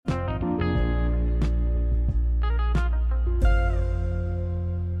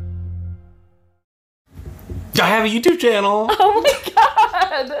I have a YouTube channel. Oh my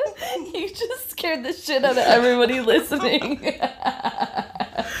god. You just scared the shit out of everybody listening.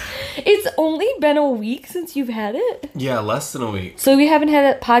 It's only been a week since you've had it? Yeah, less than a week. So you haven't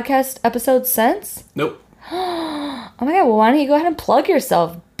had a podcast episode since? Nope. Oh my god, well why don't you go ahead and plug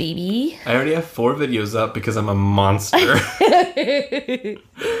yourself, baby? I already have 4 videos up because I'm a monster. You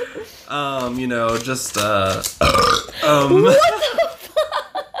know, just What the fuck?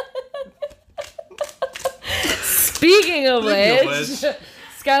 Speaking of which,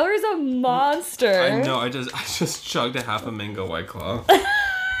 Skylar's a monster. I know, I just chugged a half a mango White Claw.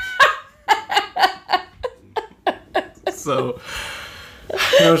 So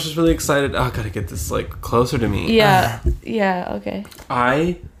I was just really excited. Oh, I gotta get this like closer to me. Yeah. Yeah, okay.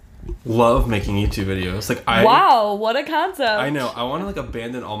 I love making YouTube videos. Like wow, what a concept. I know. I want to like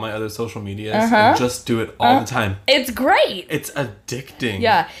abandon all my other social medias and just do it all the time. It's great. It's addicting.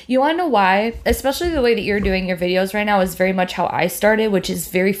 Yeah. You want to know why? Especially the way that you're doing your videos right now is very much how I started, which is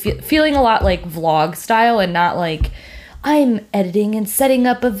very feeling a lot like vlog style and not like I'm editing and setting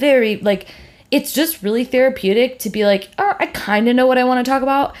up a very like it's just really therapeutic to be like, oh, I kind of know what I want to talk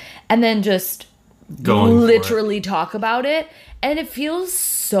about and then just literally talk about it. And it feels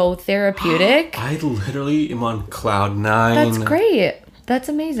so therapeutic. I literally am on cloud 9. That's great. That's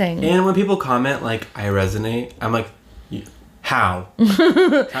amazing. And when people comment like I resonate, I'm like, how?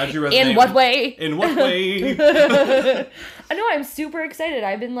 How'd you resonate? In what way? In what way? I know, I'm super excited.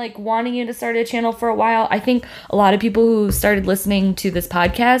 I've been like wanting you to start a channel for a while. I think a lot of people who started listening to this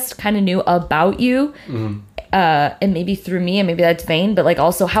podcast kind of knew about you. And maybe through me, and maybe that's vain, but like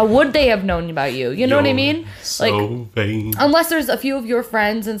also how would they have known about you? You know what I mean? So like vain. Unless there's a few of your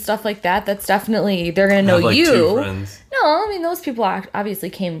friends and stuff like that, that's definitely they're gonna know I have, like, you. 2 friends. No, I mean those people obviously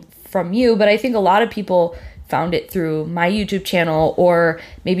came from you, but I think a lot of people found it through my YouTube channel or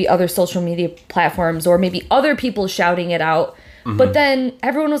maybe other social media platforms or maybe other people shouting it out. But then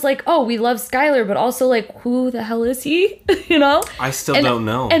everyone was like, oh, we love Skylar, but also like, who the hell is he? You know? I still don't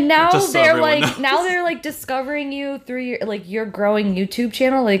know. And now Just so they're everyone like, knows. discovering you through your growing YouTube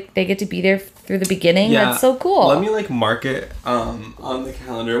channel. Like they get to be there through the beginning. Yeah. That's so cool. Let me like mark it on the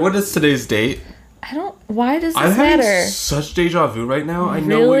calendar. What is today's date? Why does this I'm matter? having such deja vu right now. I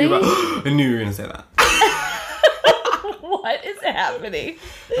know what you're about. I knew you were gonna say that. What is happening?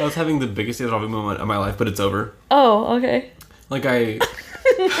 I was having the biggest deja vu moment of my life, but it's over. Oh, okay. Like Let me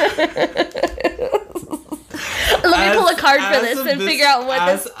pull a card for this and figure out what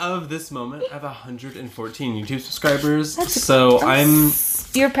As of this moment, I have 114 YouTube subscribers. I'm...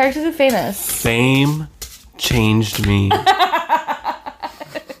 You're practically famous. Fame changed me.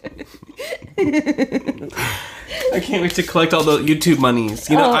 I can't wait to collect all the YouTube monies.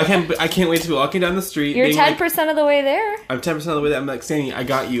 You know, I can't wait to be walking down the street. You're 10% of the way there. I'm 10% of the way there. I'm like, Sandy, I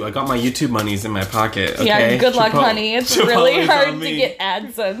got you. I got my YouTube monies in my pocket. Okay? Yeah, good luck, honey. It's really hard to get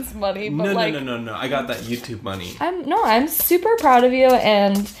AdSense money. But No. I got that YouTube money. I'm super proud of you,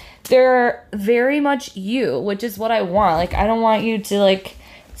 and they're very much you, which is what I want. Like, I don't want you to like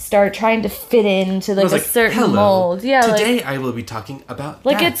start trying to fit into like a certain mold. Yeah, today I will be talking about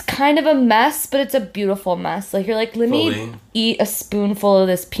like that. It's kind of a mess, but it's a beautiful mess. Like you're like, let me eat a spoonful of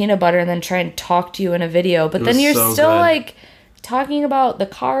this peanut butter and then try and talk to you in a video. But then you're still like talking about the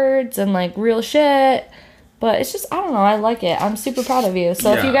cards and like real shit. But it's just, I don't know, I like it. I'm super proud of you.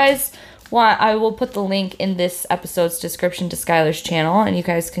 So if you guys want, I will put the link in this episode's description to Skylar's channel, and you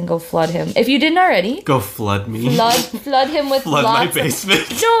guys can go flood him. If you didn't already, go flood me. Flood him with flood my basement.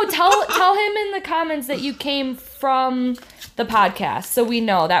 No, tell him in the comments that you came from the podcast, so we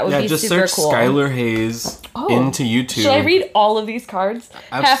know. That would be just super search cool. Skylar Hayes into YouTube. Should I read all of these cards?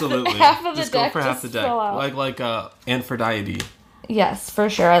 Absolutely. Half of the just deck. Go for half the deck. Like Aphrodite. Yes, for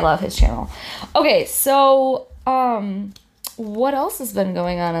sure. I love his channel. Okay, so what else has been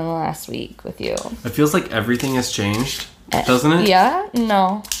going on in the last week with you? It feels like everything has changed, doesn't it? Yeah?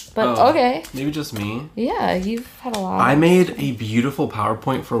 No. But okay. Maybe just me. Yeah, you've had a lot. I made a beautiful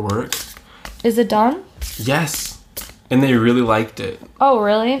PowerPoint for work. Is it done? Yes. And they really liked it. Oh,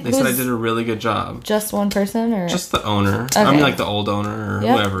 really? They said I did a really good job. Just one person, or? Just the owner. Okay. I mean, like the old owner, or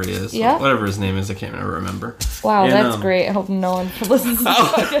whoever he is. Yeah. Whatever his name is, I can't remember. Wow, and, that's great. I hope no one listens to this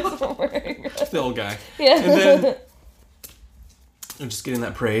podcast. The old guy. Yeah. And then I'm just getting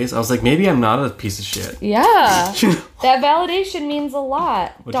that praise. I was like, maybe I'm not a piece of shit. Yeah. That validation means a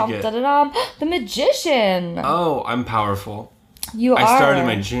lot. What'd you get? The Magician. Oh, I'm powerful. You are. I started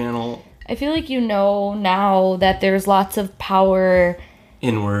my channel. I feel like you know now that there's lots of power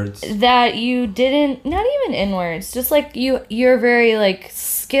inwards that you didn't, not even inwards, just like you're very like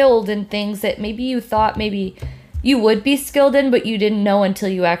skilled in things that maybe you thought maybe you would be skilled in, but you didn't know until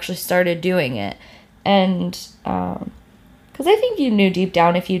you actually started doing it. And, because I think you knew deep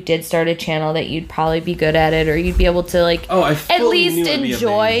down if you did start a channel that you'd probably be good at it, or you'd be able to like at least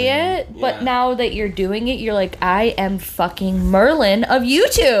enjoy it. Yeah. But now that you're doing it, you're like, I am fucking Merlin of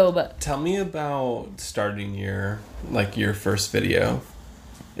YouTube. Tell me about starting your first video.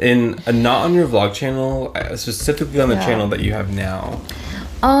 Not on your vlog channel, specifically on the channel that you have now.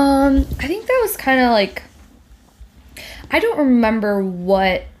 I think that was kind of like, I don't remember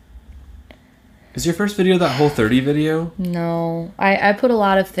what. Is your first video that Whole30 video? No. I put a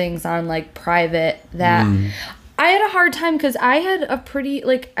lot of things on like private that I had a hard time because I had a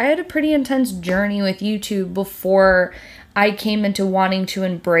pretty intense journey with YouTube before I came into wanting to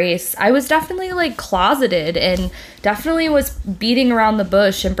embrace. I was definitely like closeted and definitely was beating around the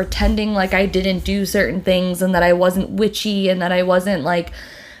bush and pretending like I didn't do certain things and that I wasn't witchy and that I wasn't like,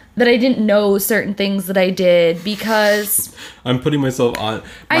 that I didn't know certain things that I did because I'm putting myself on.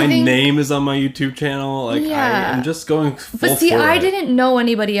 My name is on my YouTube channel. Like I'm just going full But see, I didn't know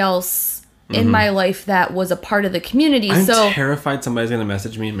anybody else in my life that was a part of the community. I'm terrified somebody's going to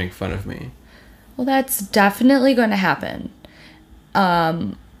message me and make fun of me. Well, that's definitely going to happen.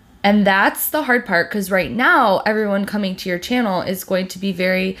 And that's the hard part because right now, everyone coming to your channel is going to be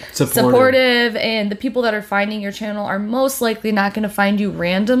very supportive. And the people that are finding your channel are most likely not going to find you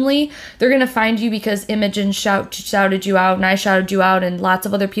randomly. They're going to find you because Imogen shouted you out and I shouted you out and lots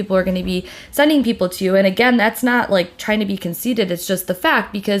of other people are going to be sending people to you. And again, that's not like trying to be conceited. It's just the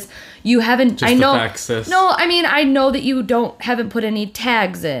fact because you haven't... Just the fact, sis. No, I mean, I know that you haven't put any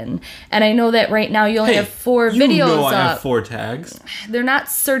tags in. And I know that right now you only have 4 videos up. I have 4 tags. They're not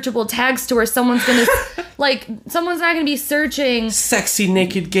searchable tags to where someone's gonna someone's not gonna be searching sexy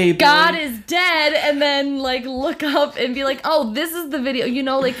naked gay boy. God is dead and then like look up and be like, oh, this is the video,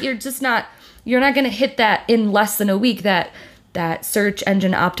 like you're not gonna hit that in less than a week, that search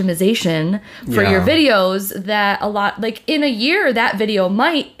engine optimization for your videos, that a lot, like in a year that video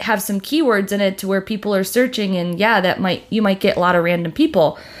might have some keywords in it to where people are searching, and you might get a lot of random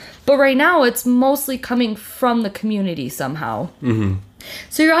people, but right now it's mostly coming from the community somehow.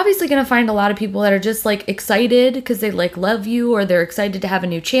 So you're obviously going to find a lot of people that are just like excited because they like love you or they're excited to have a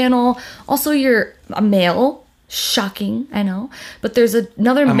new channel. Also, you're a male. Shocking, I know. But there's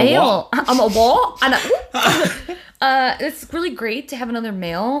another male. I'm a wall. It's really great to have another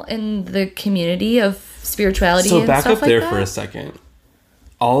male in the community of spirituality and stuff like that. So back up there for a second.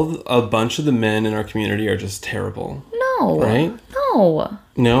 A bunch of the men in our community are just terrible. No. Right?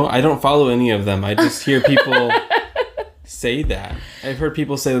 No, I don't follow any of them. I just hear people... say that. I've heard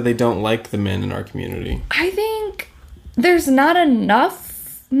people say that they don't like the men in our community. I think there's not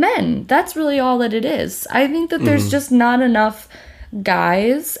enough men. That's really all that it is. I think that there's just not enough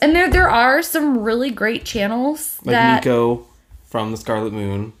guys. And there are some really great channels. Like Nico from the Scarlet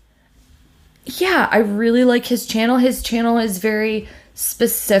Moon. Yeah, I really like his channel. His channel is very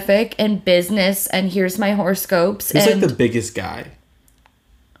specific and business and here's my horoscopes. He's like the biggest guy.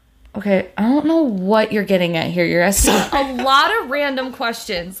 Okay, I don't know what you're getting at here. You're asking a lot of random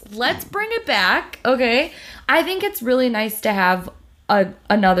questions. Let's bring it back, okay? I think it's really nice to have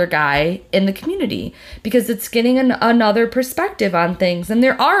another guy in the community because it's getting another perspective on things. And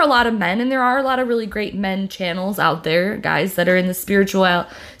there are a lot of men and there are a lot of really great men channels out there, guys that are in the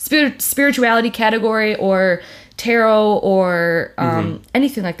spirituality category or tarot or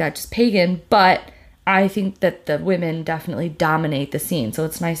anything like that, just pagan, but... I think that the women definitely dominate the scene, so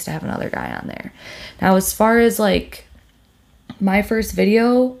it's nice to have another guy on there. Now, as far as, like, my first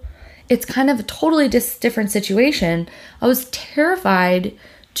video, it's kind of a totally different situation. I was terrified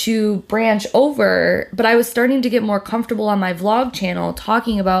to branch over, but I was starting to get more comfortable on my vlog channel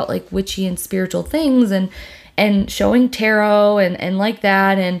talking about, like, witchy and spiritual things and showing tarot and like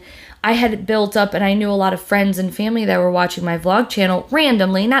that, and I had built up, and I knew a lot of friends and family that were watching my vlog channel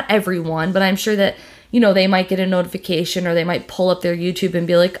randomly, not everyone, but I'm sure that, they might get a notification or they might pull up their YouTube and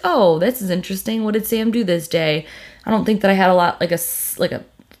be like, oh, this is interesting. What did Sam do this day? I don't think that I had a lot, like a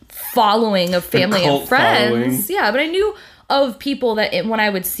following of family and friends. Following. Yeah, but I knew of people that when I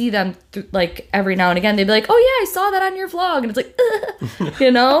would see them, like every now and again, they'd be like, oh yeah, I saw that on your vlog. And it's like,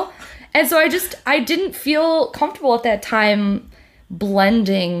 And so I didn't feel comfortable at that time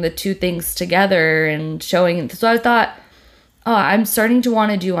blending the two things together and showing. So I thought, I'm starting to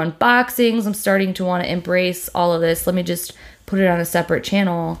want to do unboxings. I'm starting to want to embrace all of this. Let me just put it on a separate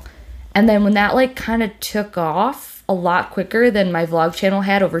channel. And then when that like kind of took off a lot quicker than my vlog channel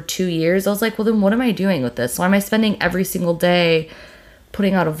had over 2 years, I was like, well, then what am I doing with this? Why am I spending every single day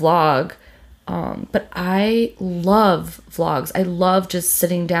putting out a vlog? But I love vlogs. I love just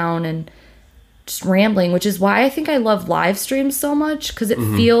sitting down and just rambling, which is why I think I love live streams so much, because it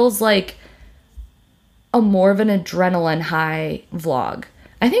feels like a more of an adrenaline high vlog.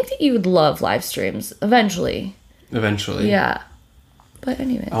 I think that you would love live streams eventually. Yeah. But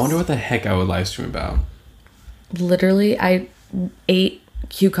anyways. I wonder what the heck I would live stream about. Literally, I ate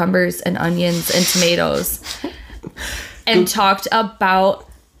cucumbers and onions and tomatoes and talked about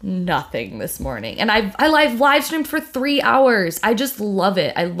nothing this morning. And I live streamed for 3 hours. I just love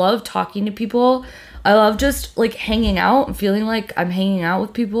it. I love talking to people. I love just like hanging out and feeling like I'm hanging out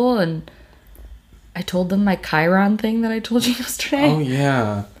with people. And I told them my Chiron thing that I told you yesterday. Oh,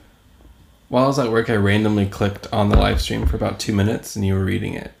 yeah. While I was at work, I randomly clicked on the live stream for about 2 minutes and you were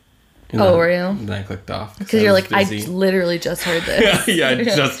reading it. Were you? And then I clicked off. Because you're like, busy. I literally just heard this. yeah, I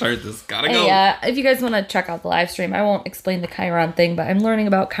just heard this. Gotta go. Yeah, if you guys want to check out the live stream, I won't explain the Chiron thing, but I'm learning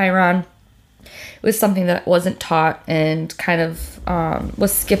about Chiron. It was something that wasn't taught and kind of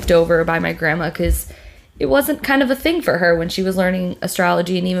was skipped over by my grandma because it wasn't kind of a thing for her when she was learning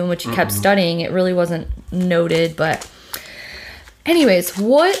astrology, and even when she kept studying, it really wasn't noted. But anyways,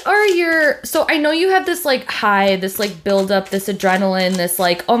 what are so I know you have this like high, this like build up, this adrenaline, this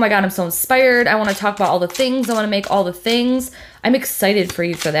like, oh my God, I'm so inspired. I want to talk about all the things. I want to make all the things. I'm excited for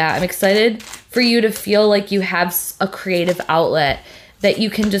you for that. I'm excited for you to feel like you have a creative outlet that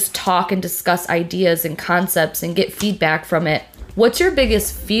you can just talk and discuss ideas and concepts and get feedback from it. What's your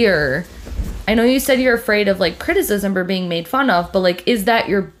biggest fear? I know you said you're afraid of like criticism or being made fun of, but like, is that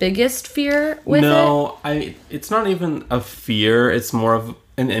your biggest fear with it? It's not even a fear. It's more of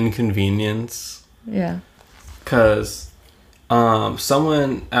an inconvenience. Yeah. Because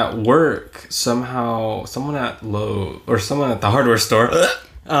someone at work, someone at Lowe's or someone at the hardware store,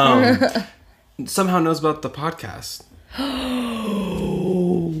 somehow knows about the podcast.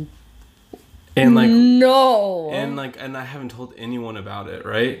 And like, no. And I haven't told anyone about it,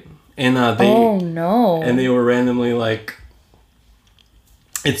 right? And And they were randomly like,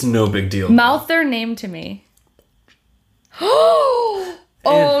 it's no big deal. Mouth their name to me. Oh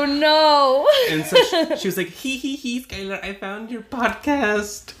no. And so she was like, hee, Skylar, I found your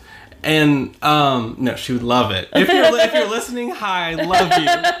podcast. And no, she would love it. If you're listening, hi, love you.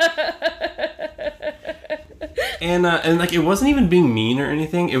 And like, it wasn't even being mean or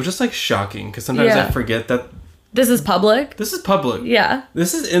anything. It was just like shocking because sometimes I forget that this is public. Yeah.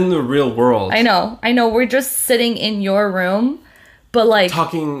 This is in the real world. I know. We're just sitting in your room, but like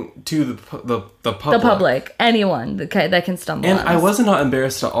talking to the public. The public, anyone that can stumble. And on I us. wasn't not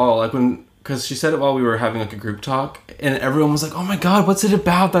embarrassed at all. Like because she said it while we were having like a group talk, and everyone was like, "Oh my God, what's it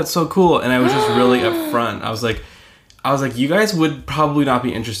about? That's so cool!" And I was just really upfront. I was like, you guys would probably not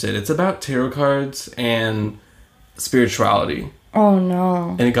be interested. It's about tarot cards and spirituality. Oh no.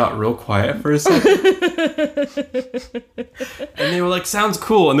 And it got real quiet for a second. And they were like, sounds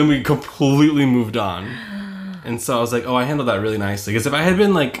cool. And then we completely moved on. And so I was like, I handled that really nicely. Because if I had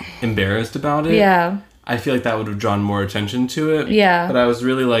been like embarrassed about it, I feel like that would have drawn more attention to it. Yeah. But I was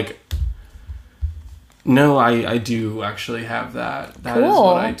really like, no, I do actually have that. That is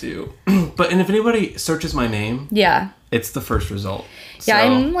what I do. And if anybody searches my name, it's the first result. Yeah,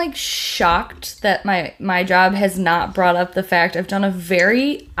 I'm like shocked that my job has not brought up the fact I've done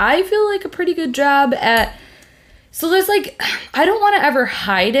I feel like a pretty good job at, so there's like, I don't want to ever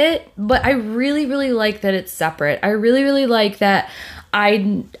hide it, but I really, really like that it's separate. I really, really like that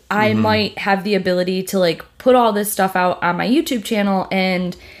I might have the ability to like put all this stuff out on my YouTube channel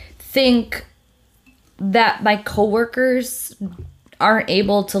and think that my coworkers aren't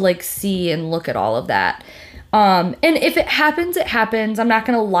able to like see and look at all of that. And if it happens, it happens. I'm not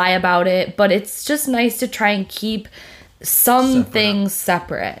going to lie about it, but it's just nice to try and keep some things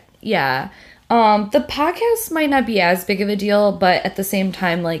separate. Yeah. The podcast might not be as big of a deal, but at the same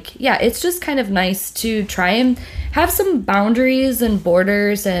time, like, yeah, it's just kind of nice to try and have some boundaries and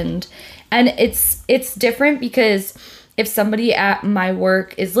borders, and it's different because if somebody at my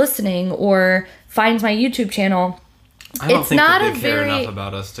work is listening or finds my YouTube channel, I don't think that they care enough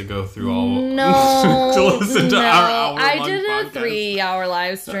about us to go through all to listen to our hour-long I did a 3-hour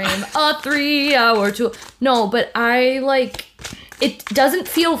live stream, a 3-hour tool. No, but it doesn't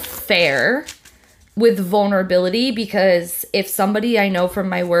feel fair with vulnerability, because if somebody I know from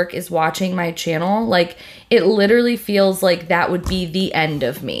my work is watching my channel, like, it literally feels like that would be the end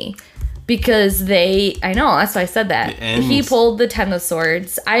of me. Because I know, that's why I said that. He pulled the 10 of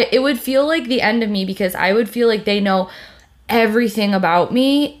Swords. It would feel like the end of me, because I would feel like they know everything about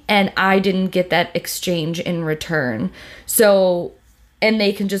me and I didn't get that exchange in return. So, and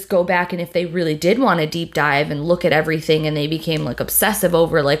they can just go back, and if they really did want to deep dive and look at everything and they became like obsessive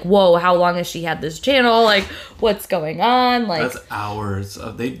over like, whoa, how long has she had this channel? Like, what's going on? Like, that's hours.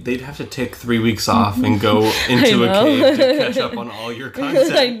 They'd have to take 3 weeks off and go into a cave to catch up on all your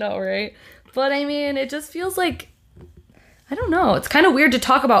content. I know, right? But I mean, it just feels like, I don't know. It's kind of weird to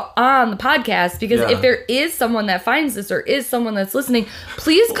talk about on the podcast because if there is someone that finds this or is someone that's listening,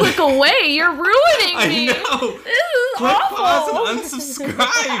 please click away. You're ruining me. I know. This is click awful. pause and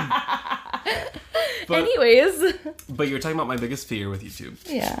unsubscribe. Anyways. But you're talking about my biggest fear with YouTube.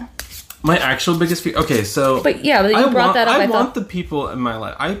 Yeah. My actual biggest fear. Okay, so. But yeah, but you brought that up. I want the people in my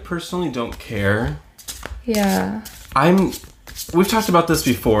life. I personally don't care. Yeah. We've talked about this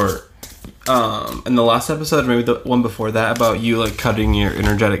before. In the last episode, maybe the one before that, about you like cutting your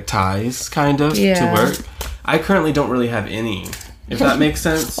energetic ties, kind of, to work. I currently don't really have any, if that makes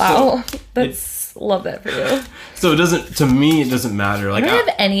sense. Wow, love that for you. So to me, it doesn't matter. Like, I don't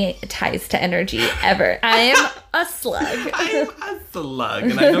have any ties to energy ever. I am a slug. I am a slug,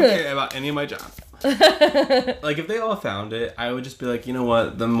 and I don't care about any of my jobs. Like, if they all found it, I would just be like, you know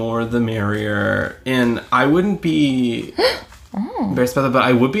what, the more the merrier. And I wouldn't be embarrassed by that, but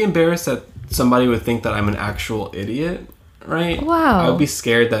I would be embarrassed that somebody would think that I'm an actual idiot, right? Wow. I would be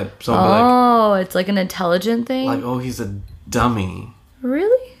scared that someone would be like, it's like an intelligent thing? like, oh, he's a dummy.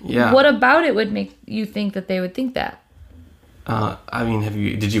 Really? Yeah. What about it would make you think that they would think that? I mean,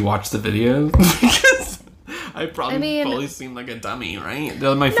 did you watch the video? Because I probably fully seem like a dummy, right?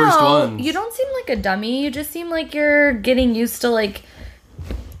 They're my first ones. You don't seem like a dummy. You just seem like you're getting used to like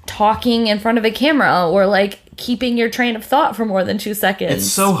talking in front of a camera or like keeping your train of thought for more than 2 seconds.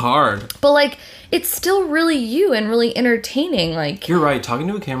 It's so hard. But like, it's still really you and really entertaining. Like, you're right. Talking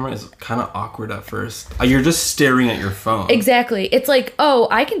to a camera is kind of awkward at first. You're just staring at your phone. Exactly. It's like, oh,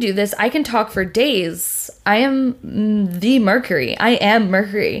 I can do this. I can talk for days. I am the Mercury. I am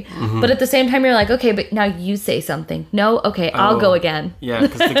Mercury. Mm-hmm. But at the same time, you're like, okay, but now you say something. No? Okay, I'll go again. Yeah,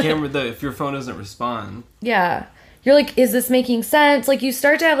 because the camera, if your phone doesn't respond. Yeah. You're like, is this making sense? Like, you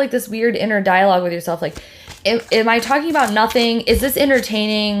start to have like this weird inner dialogue with yourself. Like, am I talking about nothing? Is this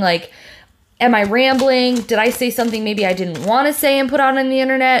entertaining? Like, am I rambling? Did I say something maybe I didn't want to say and put on the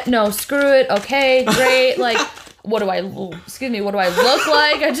internet? No, screw it. Okay, great. Like, what do I look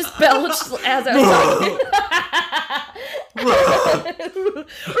like? I just belched as I was talking.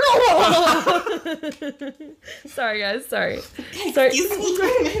 Sorry, guys. Sorry. Excuse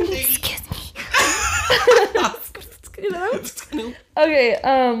me. Okay,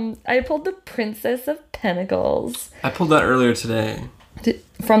 I pulled the Princess of Pentacles. I pulled that earlier today.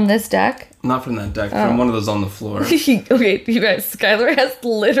 From this deck? Not from that deck, from one of those on the floor. Okay, you guys, Skylar has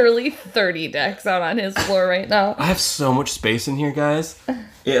literally 30 decks out on his floor right now. I have so much space in here, guys.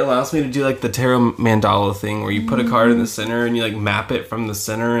 It allows me to do like the tarot mandala thing where you put a card in the center and you like map it from the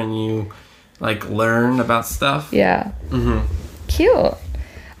center and you like learn about stuff. Yeah. Mm-hmm. Cute.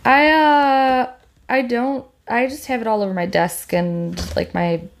 I just have it all over my desk and like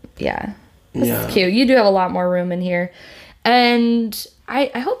This is cute. You do have a lot more room in here. And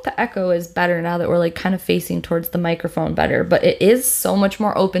I hope the echo is better now that we're like kind of facing towards the microphone better. But it is so much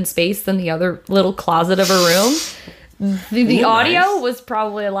more open space than the other little closet of a room. The audio was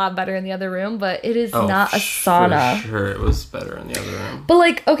probably a lot better in the other room, but it is not a sauna. For sure, it was better in the other room. But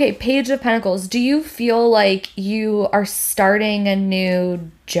like, okay, Page of Pentacles. Do you feel like you are starting a new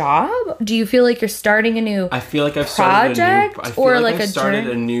job? Do you feel like you're starting a new? I feel like I've started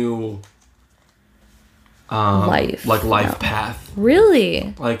a new life, life path.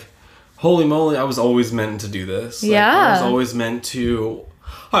 Really? Like, holy moly! I was always meant to do this. Like, yeah. I was always meant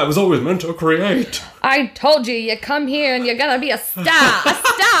to create. I told you, you come here and you're gonna be a star. A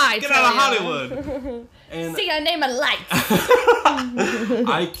star! Get out of Hollywood! And see your name of lights.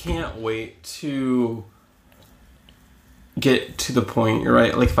 I can't wait to get to the point, you're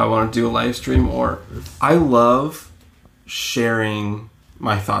right, like if I want to do a live stream, or I love sharing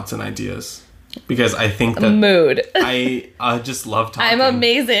my thoughts and ideas. Because I think that mood. I just love talking. I'm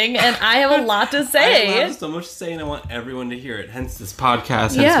amazing, and I have a lot to say. I have so much to say, and I want everyone to hear it. Hence this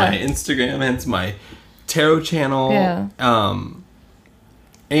podcast, hence my Instagram, hence my tarot channel. Yeah.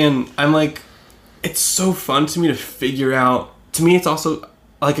 And I'm like, it's so fun to me to figure out. To me, it's also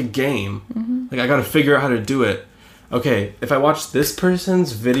like a game. Mm-hmm. Like, I got to figure out how to do it. Okay, if I watch this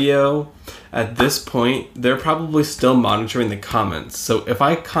person's video at this point, they're probably still monitoring the comments. So if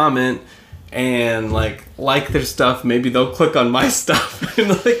I comment and like their stuff, maybe they'll click on my stuff and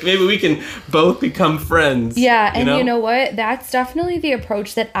like maybe we can both become friends. Yeah, and you know what? That's definitely the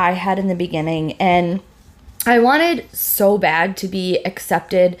approach that I had in the beginning, and I wanted so bad to be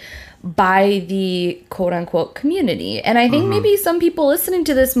accepted by the quote unquote community. And I think maybe some people listening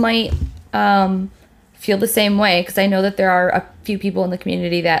to this might feel the same way, because I know that there are a few people in the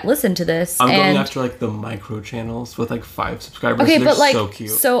community that listen to this. I'm going after like the micro channels with like 5 subscribers. Okay, they're but like so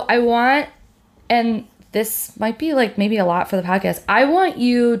cute. So I want, and this might be like maybe a lot for the podcast. I want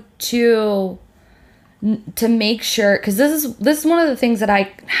you to make sure, because this is one of the things that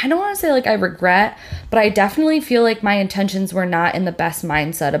I don't want to say like I regret, but I definitely feel like my intentions were not in the best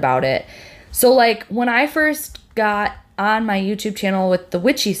mindset about it. So like when I first got on my YouTube channel with the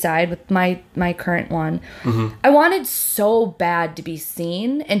witchy side, with my current one, I wanted so bad to be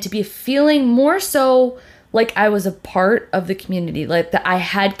seen and to be feeling more so like I was a part of the community, like that I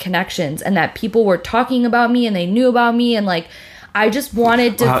had connections and that people were talking about me and they knew about me, and like I just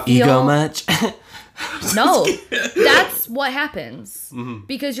wanted to feel ego much. No, that's what happens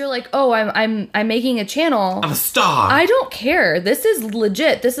because you're like, oh, I'm making a channel. I'm a star. I don't care. This is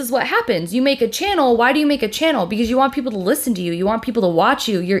legit. This is what happens. You make a channel. Why do you make a channel? Because you want people to listen to you. You want people to watch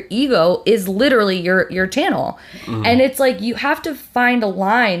you. Your ego is literally your channel, and it's like you have to find a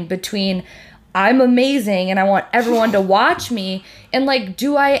line between I'm amazing and I want everyone to watch me, and like,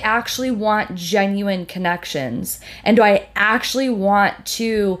 do I actually want genuine connections? And do I actually want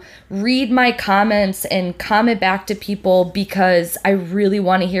to read my comments and comment back to people because I really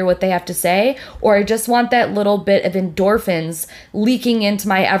want to hear what they have to say? Or I just want that little bit of endorphins leaking into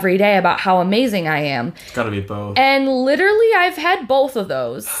my everyday about how amazing I am? It's gotta be both. And literally, I've had both of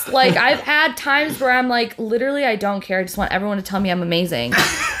those. Like, I've had times where I'm like, literally, I don't care. I just want everyone to tell me I'm amazing.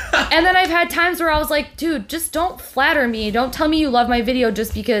 And then I've had times where I was like, dude, just don't flatter me. Don't tell me you love my video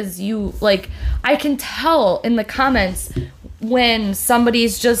just because you, like, I can tell in the comments when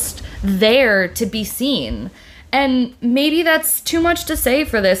somebody's just there to be seen. And maybe that's too much to say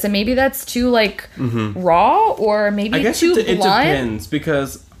for this, and maybe that's too, like, raw, or maybe I guess too it blunt. depends,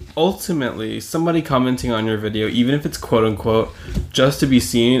 because ultimately, somebody commenting on your video, even if it's quote-unquote just to be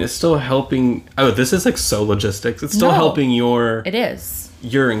seen, is still helping. Oh, this is, like, so logistics. It's still helping your... It is.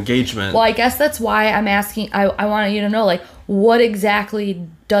 Your engagement. Well, I guess that's why I'm asking. I wanted you to know, like, what exactly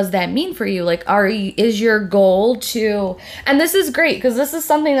does that mean for you? Like, is your goal to, and this is great because this is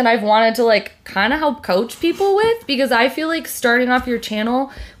something that I've wanted to like kind of help coach people with, because I feel like starting off your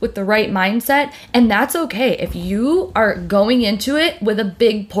channel with the right mindset, and that's okay if you are going into it with a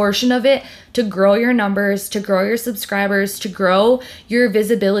big portion of it to grow your numbers, to grow your subscribers, to grow your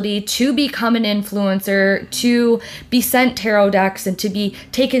visibility, to become an influencer, to be sent tarot decks and to be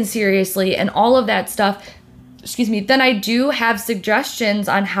taken seriously and all of that stuff. Then I do have suggestions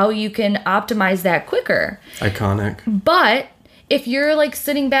on how you can optimize that quicker. Iconic. But if you're like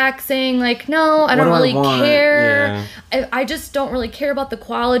sitting back saying like, no, I don't really care. Yeah. I just don't really care about the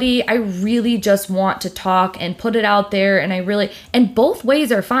quality. I really just want to talk and put it out there. And both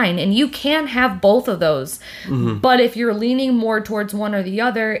ways are fine. And you can have both of those. But if you're leaning more towards one or the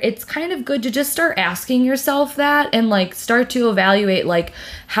other, it's kind of good to just start asking yourself that and like start to evaluate, like,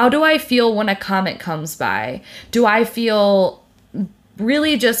 how do I feel when a comment comes by? Do I feel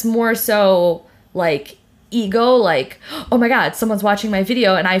really just more so like ego, like, oh my god, someone's watching my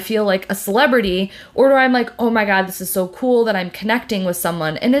video and I feel like a celebrity? Or do I'm like, oh my god, this is so cool that I'm connecting with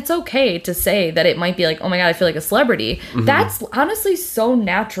someone? And it's okay to say that it might be like, oh my god, I feel like a celebrity. That's honestly so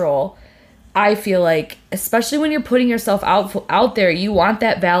natural. I feel like, especially when you're putting yourself out there, you want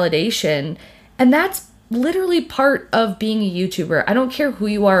that validation, and that's literally part of being a YouTuber. I don't care who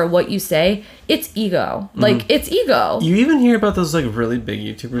you are or what you say, it's ego. Like, it's ego. You even hear about those like really big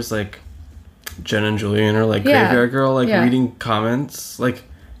YouTubers like Jen and Julian, or like Graveyard Girl, like reading comments, like,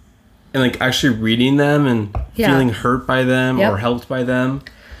 and like actually reading them and feeling hurt by them or helped by them.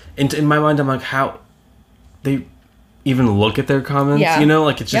 And in my mind, I'm like, how they even look at their comments, you know,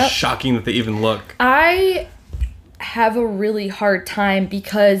 like, it's just shocking that they even look. I have a really hard time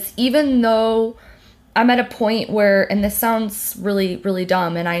because even though I'm at a point where, and this sounds really, really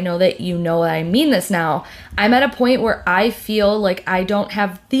dumb, and I know that you know I mean this now, I'm at a point where I feel like I don't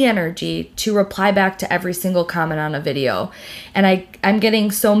have the energy to reply back to every single comment on a video. And I'm getting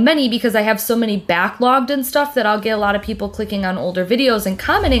so many because I have so many backlogged and stuff that I'll get a lot of people clicking on older videos and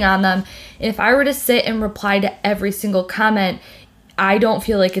commenting on them. And if I were to sit and reply to every single comment, I don't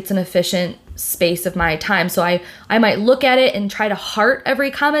feel like it's an efficient space of my time. So I might look at it and try to heart every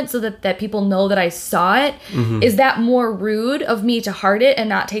comment so that people know that I saw it. Is that more rude of me to heart it and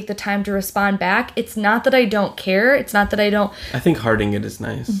not take the time to respond back? It's not that I don't care. It's not that I don't. I think hearting it is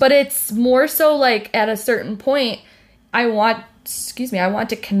nice. But it's more so like at a certain point, I want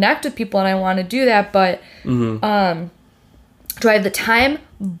to connect with people and I want to do that. But do I have the time?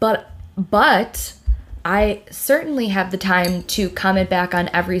 But I certainly have the time to comment back on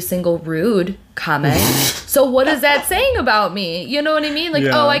every single rude comment. So what is that saying about me? You know what I mean? Like,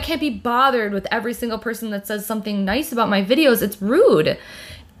 oh, I can't be bothered with every single person that says something nice about my videos. It's rude.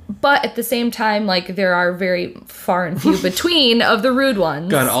 But at the same time, like, there are very far and few between of the rude ones.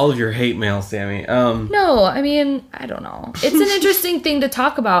 God, all of your hate mail, Sammy. No, I mean, I don't know. It's an interesting thing to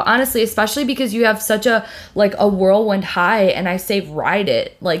talk about, honestly, especially because you have such a whirlwind high, and I say ride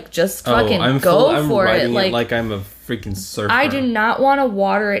it. Like, just fucking go for it. Like I'm a freaking surfer. I do not want to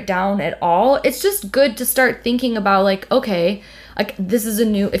water it down at all. It's just good to start thinking about, like, okay, like, this is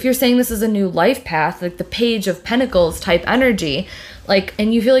if you're saying this is a new life path, like the Page of Pentacles type energy, like,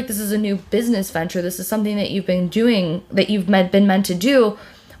 and you feel like this is a new business venture, this is something that you've been doing, that you've been meant to do,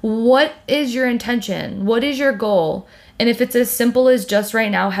 what is your intention? What is your goal? And if it's as simple as just right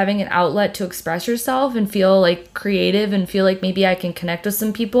now having an outlet to express yourself and feel like creative and feel like maybe I can connect with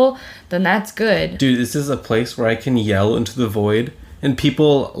some people, then that's good. Dude, this is a place where I can yell into the void and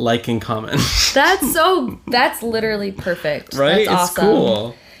people like and comment. That's literally perfect. Right? That's awesome. It's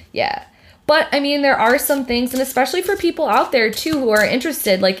cool. Yeah. But, I mean, there are some things, and especially for people out there, too, who are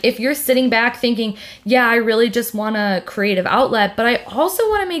interested. Like, if you're sitting back thinking, yeah, I really just want a creative outlet, but I also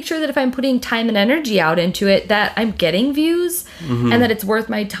want to make sure that if I'm putting time and energy out into it, that I'm getting views, and that it's worth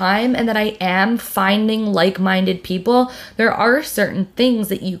my time, and that I am finding like-minded people, there are certain things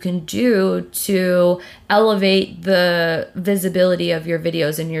that you can do to elevate the visibility of your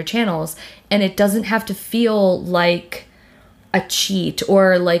videos and your channels. And it doesn't have to feel like a cheat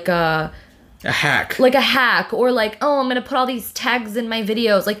or like a hack. Like a hack, or like, oh, I'm going to put all these tags in my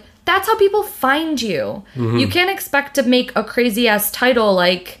videos. Like, that's how people find you. You can't expect to make a crazy ass title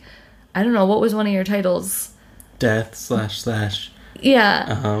like, I don't know, what was one of your titles? Death /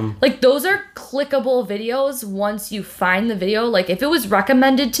 Yeah. Like, those are clickable videos once you find the video. Like, if it was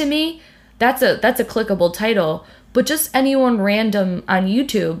recommended to me, that's a clickable title. But just anyone random on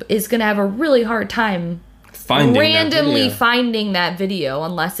YouTube is going to have a really hard time randomly finding that video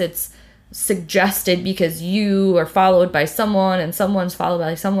unless it's suggested because you are followed by someone and someone's followed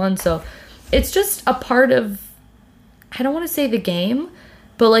by someone. So it's just a part of, I don't want to say the game,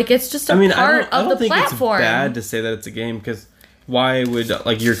 but like, it's just a part of the platform. I don't think it's bad to say that it's a game, because why would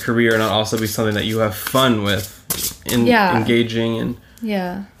like your career not also be something that you have fun with in engaging and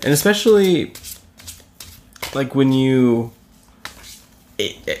especially like when you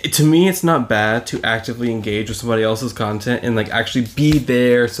to me, it's not bad to actively engage with somebody else's content and like actually be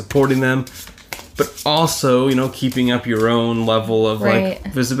there supporting them, but also, you know, keeping up your own level of like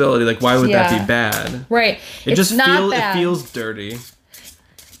visibility. Like, why would that be bad? Right. It feels dirty.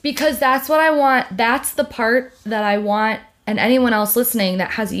 Because that's what I want. That's the part that I want, and anyone else listening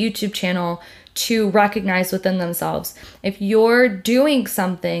that has a YouTube channel to recognize within themselves. If you're doing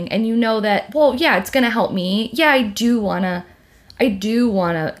something and you know that, well, yeah, it's going to help me. Yeah, I do want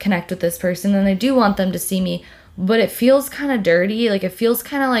to connect with this person, and I do want them to see me, but it feels kind of dirty. Like, it feels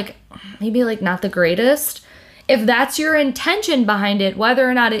kind of like maybe like not the greatest. If that's your intention behind it, whether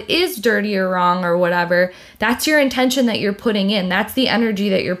or not it is dirty or wrong or whatever, that's your intention that you're putting in. That's the energy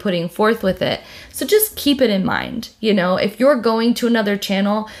that you're putting forth with it. So just keep it in mind. You know, if you're going to another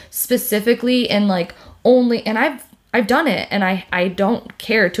channel specifically and like only, and I've done it, and I don't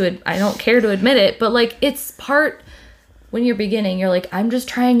care to admit it, but like, it's part. When you're beginning, you're like, I'm just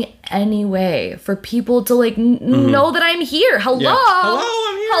trying anyway for people to like know that I'm here. Hello. Yeah. Hello,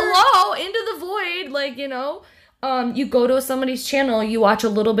 I'm here. Hello, into the void. Like, you know, you go to somebody's channel, you watch a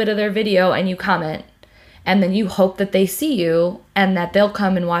little bit of their video and you comment. And then you hope that they see you and that they'll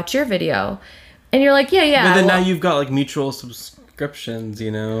come and watch your video. And you're like, yeah. But then now you've got like mutual subscriptions,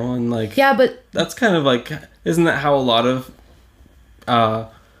 you know, and like. Yeah, but. That's kind of like, isn't that how a lot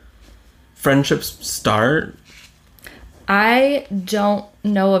of friendships start? I don't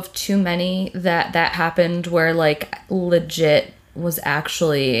know of too many that happened where like legit was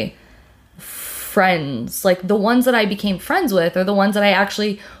actually friends. Like, the ones that I became friends with are the ones that I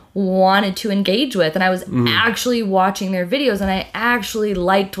actually wanted to engage with, and I was actually watching their videos, and I actually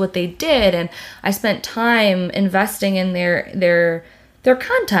liked what they did, and I spent time investing in their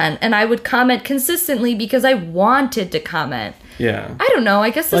content, and I would comment consistently because I wanted to comment. Yeah. I don't know. I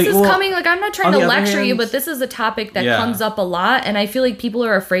guess this is coming, like, I'm not trying to lecture you, but this is a topic that comes up a lot, and I feel like people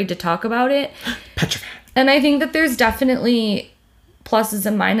are afraid to talk about it. Petrified. And I think that there's definitely pluses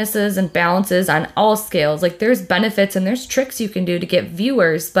and minuses and balances on all scales. Like, there's benefits and there's tricks you can do to get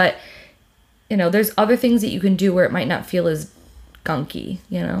viewers, but, you know, there's other things that you can do where it might not feel as gunky,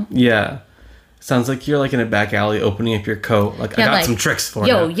 you know? Yeah. Sounds like you're like in a back alley opening up your coat. Like, I got some tricks for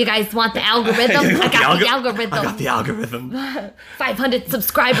you. Yo, you guys want the algorithm? I got the algorithm. I got the algorithm. 500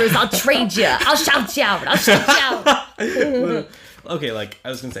 subscribers, I'll trade you. I'll shout you out. Okay, like, I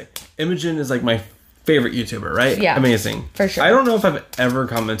was going to say, Imogen is like my favorite YouTuber, right? Yeah. Amazing. For sure. I don't know if I've ever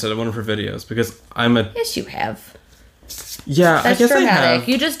commented on one of her videos because I'm a... Yes, you have. Yeah, That's I guess dramatic. I have.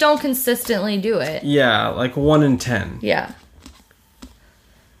 You just don't consistently do it. Yeah, like 1 in 10. Yeah.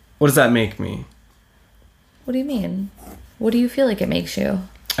 What does that make me? What do you mean? What do you feel like it makes you?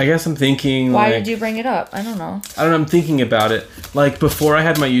 I guess I'm thinking Why did you bring it up? I don't know. I'm thinking about it. Like, before I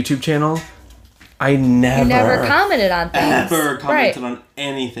had my YouTube channel, I never commented on things. Ever commented on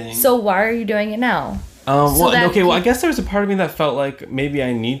anything. So why are you doing it now? Well, I guess there was a part of me that felt like maybe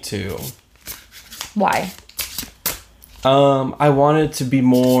I need to. Why? I wanted to be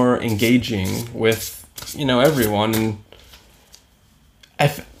more engaging with, everyone,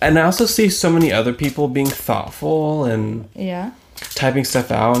 and I also see so many other people being thoughtful and typing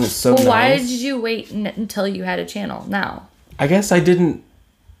stuff out, and it's so nice. Why did you wait until you had a channel now? I guess I didn't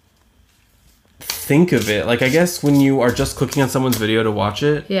think of it. Like, I guess when you are just clicking on someone's video to watch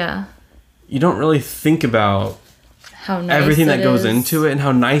it, you don't really think about how nice everything that goes into it and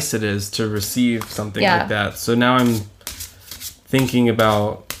how nice it is to receive something like that. So now I'm thinking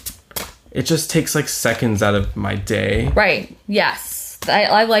about it. Just takes like seconds out of my day. Right. Yes.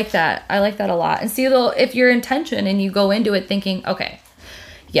 I like that. I like that a lot. And see, though, if your intention and you go into it thinking, okay,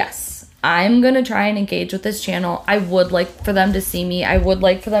 yes, I'm going to try and engage with this channel. I would like for them to see me. I would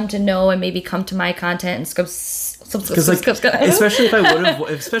like for them to know and maybe come to my content and especially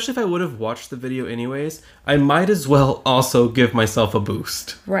if I would have watched the video anyways, I might as well also give myself a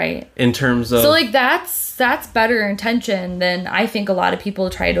boost. Right. In terms of, so like that's better intention than I think a lot of people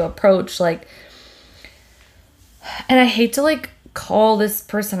try to approach, like, and I hate to like call this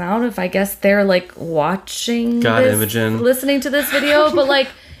person out if I guess they're like watching Imogen, listening to this video, but like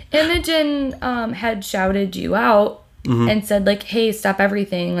Imogen had shouted you out and said like, hey, stop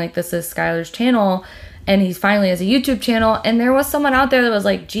everything, like this is Skylar's channel. And he finally has a YouTube channel. And there was someone out there that was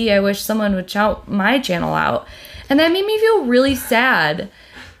like, gee, I wish someone would shout my channel out. And that made me feel really sad.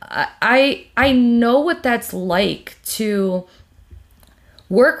 I know what that's like to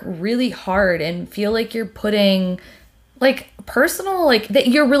work really hard and feel like you're putting like personal, like that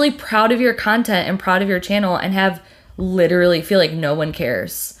you're really proud of your content and proud of your channel and have literally feel like no one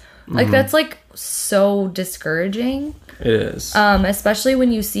cares. Like that's like so discouraging. It is. Especially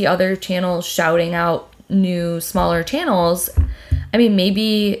when you see other channels shouting out new smaller channels. I mean,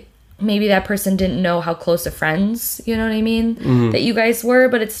 maybe that person didn't know how close of friends, you know what I mean, that you guys were,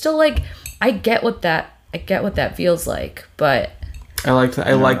 but it's still like I get what that feels like, but I liked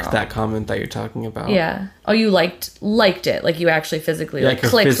that comment that you're talking about. Yeah. Oh, you liked it, like you actually physically like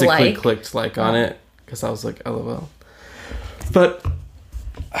clicked like on it because I was like LOL. But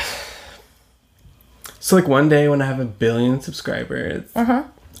so like one day when I have 1 billion subscribers,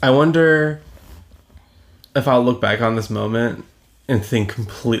 I wonder if I'll look back on this moment and think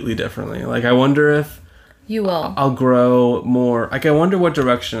completely differently. Like, I wonder if you will. I'll grow more. Like, I wonder what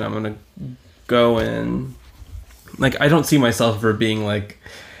direction I'm gonna go in. Like, I don't see myself ever being like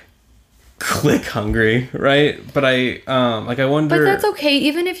click hungry, right? But I wonder. But that's okay.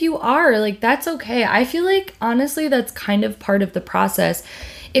 Even if you are, like, that's okay. I feel like honestly, that's kind of part of the process.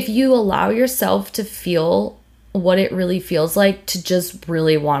 If you allow yourself to feel what it really feels like to just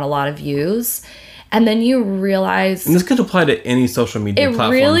really want a lot of views, and then you realize... And this could apply to any social media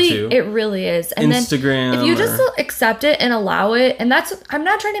platform, too. It really is. And Instagram. Then if you just accept it and allow it, and that's... I'm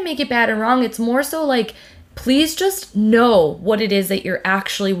not trying to make it bad and wrong. It's more so like, please just know what it is that you're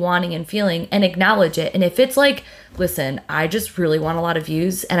actually wanting and feeling and acknowledge it. And if it's like, listen, I just really want a lot of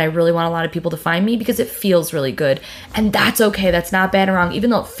views and I really want a lot of people to find me because it feels really good. And that's okay. That's not bad and wrong. Even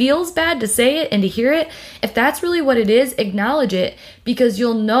though it feels bad to say it and to hear it, if that's really what it is, acknowledge it, because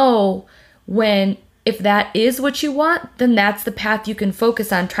you'll know if that is what you want, then that's the path you can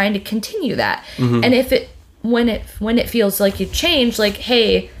focus on trying to continue that. And if when it feels like you change, like,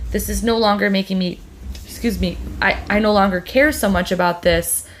 hey, this is no longer making me, I no longer care so much about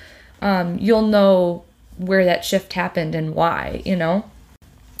this, you'll know where that shift happened and why, you know?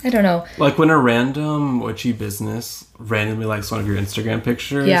 I don't know. Like when a random witchy business randomly likes one of your Instagram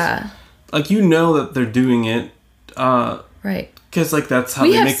pictures. Yeah. Like, you know that they're doing it. Right. Because, like, that's how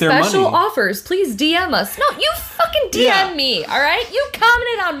they make their money. We have special offers. Please DM us. No, you fucking DM me, all right? You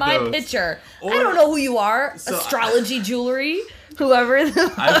commented on my picture. I don't know who you are. Astrology jewelry. Whoever.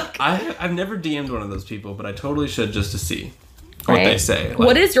 I've never DM'd one of those people, but I totally should, just to see what they say. Like,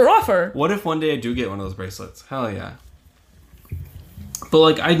 what is your offer? What if one day I do get one of those bracelets? Hell yeah. But,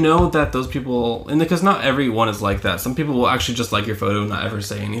 like, I know that those people... And because not everyone is like that. Some people will actually just like your photo and not ever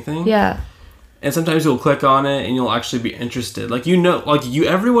say anything. Yeah. And sometimes you'll click on it and you'll actually be interested. Like, you know, like,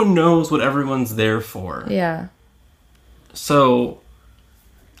 everyone knows what everyone's there for. Yeah. So,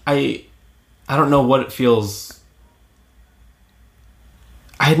 I don't know what it feels...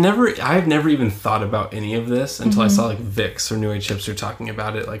 I've never even thought about any of this until I saw like Vix or New Age Hipster talking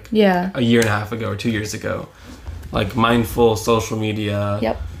about it like a year and a half ago or 2 years ago. Like mindful social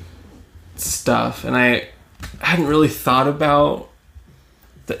media stuff. And I hadn't really thought about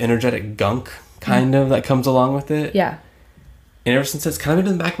the energetic gunk kind of that comes along with it. Yeah. And ever since it's kind of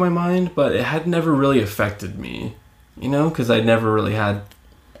been in the back of my mind, but it had never really affected me, you know, because I never really had.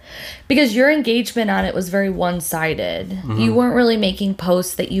 Because your engagement on it was very one-sided. You weren't really making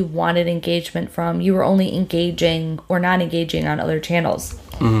posts that you wanted engagement from. You were only engaging or not engaging on other channels.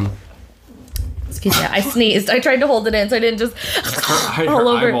 Excuse me, I sneezed. I tried to hold it in so I didn't just all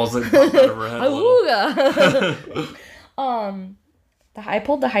over. Eyeballs like popped out of her head. I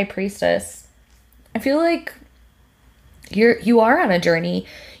pulled the High Priestess. I feel like you are on a journey.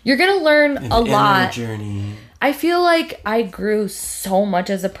 You're gonna learn a lot. Journey. I feel like I grew so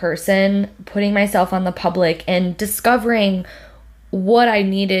much as a person, putting myself on the public and discovering what I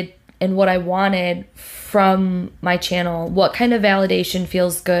needed and what I wanted from my channel. What kind of validation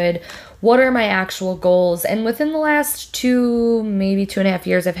feels good? What are my actual goals? And within the last maybe 2.5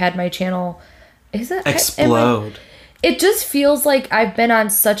 years, I've had my channel explode. It just feels like I've been on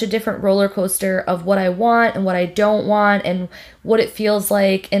such a different roller coaster of what I want and what I don't want and what it feels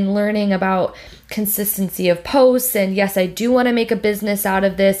like, and learning about consistency of posts. And yes, I do want to make a business out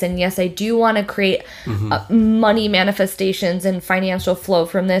of this. And yes, I do want to create money manifestations and financial flow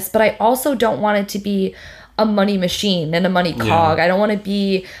from this. But I also don't want it to be a money machine and a money cog. I don't want to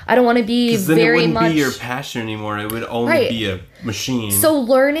be then very it wouldn't much be your passion anymore. It would only be a machine. So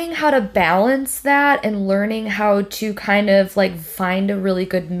learning how to balance that and learning how to kind of like find a really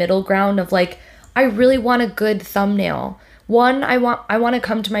good middle ground of like, I really want a good thumbnail. One, I want to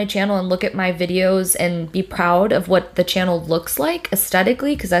come to my channel and look at my videos and be proud of what the channel looks like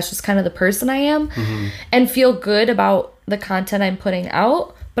aesthetically, because that's just kind of the person I am, and feel good about the content I'm putting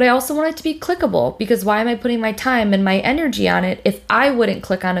out. But I also want it to be clickable, because why am I putting my time and my energy on it if I wouldn't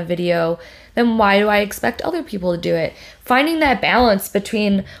click on a video? Then why do I expect other people to do it? Finding that balance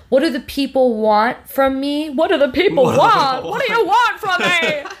between what do the people want from me? What do the people want? What do you want from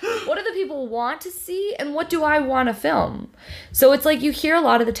me? What do the people want to see? And what do I want to film? So it's like you hear a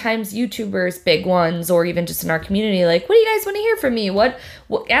lot of the times YouTubers, big ones, or even just in our community, like, what do you guys want to hear from me? What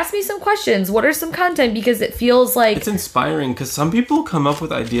ask me some questions. What are some content? Because it feels like it's inspiring, because some people come up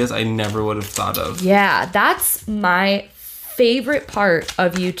with ideas I never would have thought of. Yeah, that's my favorite part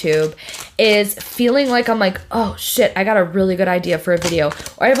of YouTube, is feeling like I'm like, oh shit, I got a really good idea for a video,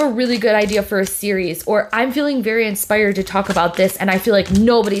 or I have a really good idea for a series, or I'm feeling very inspired to talk about this and I feel like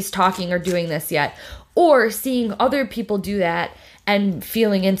nobody's talking or doing this yet, or seeing other people do that and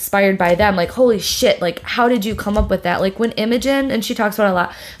feeling inspired by them, like, holy shit, like, how did you come up with that? Like when Imogen, and she talks about it a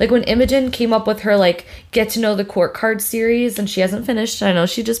lot, like when Imogen came up with her like get to know the court card series, and she hasn't finished, I know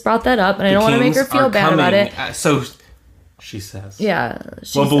she just brought that up and I don't want to make her feel bad about it, so she says. Yeah.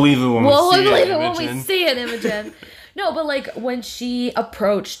 We'll believe it when we see it, Imogen. No, but like when she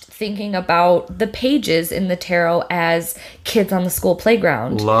approached thinking about the pages in the tarot as kids on the school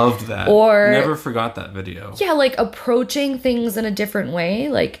playground. Loved that. Or never forgot that video. Yeah, like approaching things in a different way,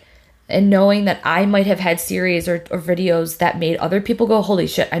 like, and knowing that I might have had series or videos that made other people go, holy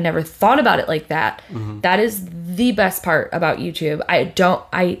shit, I never thought about it like that. That is the best part about YouTube.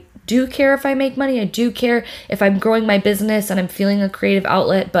 I do care if I make money. I do care if I'm growing my business and I'm feeling a creative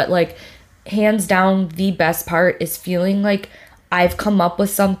outlet, but like hands down the best part is feeling like I've come up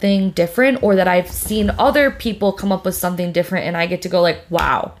with something different, or that I've seen other people come up with something different and I get to go like,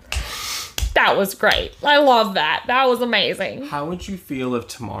 wow, that was great. I love that. That was amazing. How would you feel if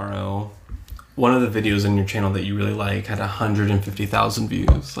tomorrow one of the videos on your channel that you really like had 150,000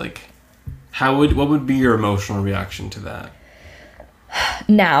 views? Like, what would be your emotional reaction to that?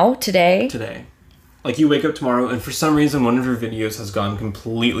 Today. Like you wake up tomorrow and for some reason one of your videos has gone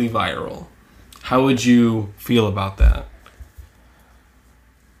completely viral. How would you feel about that?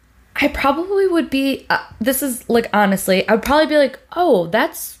 I probably would be, this is like, honestly, I would probably be like, oh,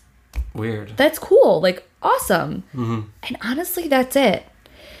 that's weird. That's cool. Like, awesome. And honestly, that's it.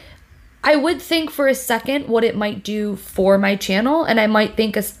 I would think for a second what it might do for my channel. And I might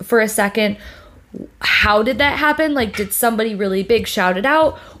think for a second, how did that happen? Like, did somebody really big shout it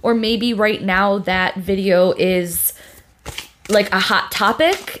out? Or maybe right now that video is like a hot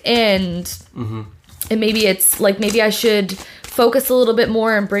topic and maybe it's like, maybe I should focus a little bit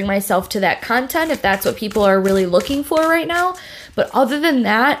more and bring myself to that content if that's what people are really looking for right now. But other than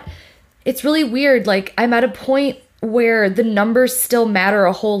that, it's really weird. Like, I'm at a point where the numbers still matter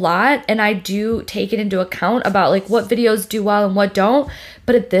a whole lot, and I do take it into account about like what videos do well and what don't.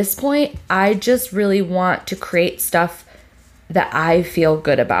 But at this point, I just really want to create stuff that I feel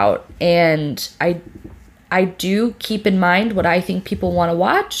good about. And I do keep in mind what I think people want to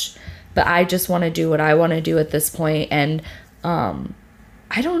watch, but I just want to do what I want to do at this point. And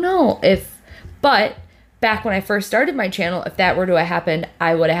I don't know but back when I first started my channel, if that were to have happened,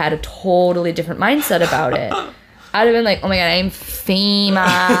 I would have had a totally different mindset about it. I'd have been like, oh my God, I'm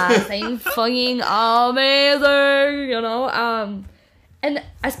famous. I'm fucking amazing, you know? And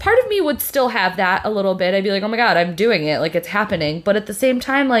as part of me would still have that a little bit. I'd be like, oh my God, I'm doing it. Like, it's happening. But at the same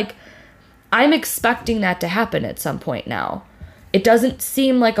time, like, I'm expecting that to happen at some point now. It doesn't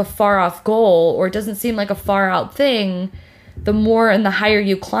seem like a far off goal, or it doesn't seem like a far out thing. The more and the higher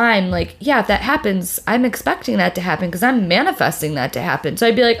you climb, like, yeah, if that happens, I'm expecting that to happen because I'm manifesting that to happen. So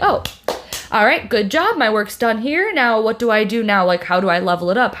I'd be like, oh, all right, good job. My work's done here. Now, what do I do now? Like, how do I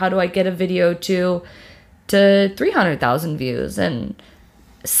level it up? How do I get a video to 300,000 views and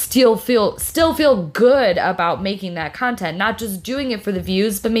still feel good about making that content? Not just doing it for the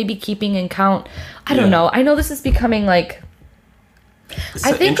views, but maybe keeping in count. I don't know. I know this is becoming like... It's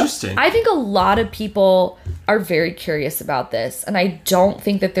so interesting. I think a lot of people are very curious about this, and I don't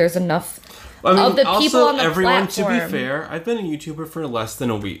think that there's enough of the people on the everyone, platform. To be fair, I've been a YouTuber for less than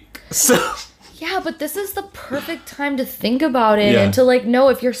a week, so... Yeah, but this is the perfect time to think about it and to, like, know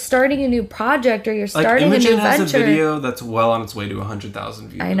if you're starting a new project or you're starting a new venture. Imogen has a video that's well on its way to 100,000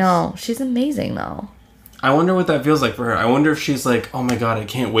 views. I know. She's amazing, though. I wonder what that feels like for her. I wonder if she's like, oh my God, I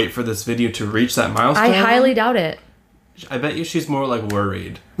can't wait for this video to reach that milestone. I highly doubt it. I bet you she's more like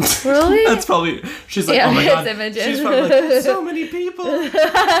worried. Really? That's probably... She's like, oh my God. She's probably like, so many people.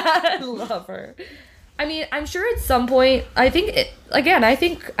 I love her. I mean, I'm sure at some point, I think I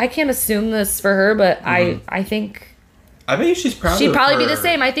can't assume this for her, but I think... I bet she's proud she'd probably be the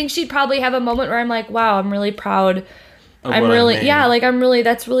same. I think she'd probably have a moment where I'm like, wow, I'm really proud.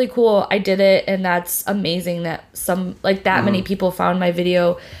 That's really cool. I did it, and that's amazing that many people found my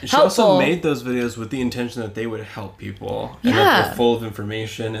video helpful. She also made those videos with the intention that they would help people. And that they're full of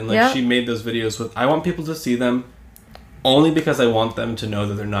information. And she made those videos with, I want people to see them only because I want them to know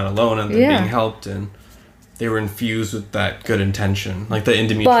that they're not alone and they're being helped, and they were infused with that good intention. Like the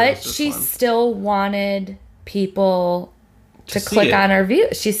endometriosis But she still wanted people to click on her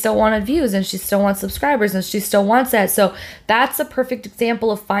views. She still wanted views, and she still wants subscribers, and she still wants that. So that's a perfect example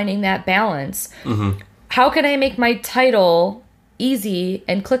of finding that balance. Mm-hmm. How can I make my title easy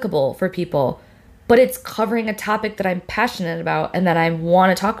and clickable for people, but it's covering a topic that I'm passionate about and that I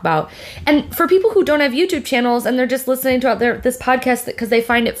want to talk about? And for people who don't have YouTube channels and they're just listening to this podcast because they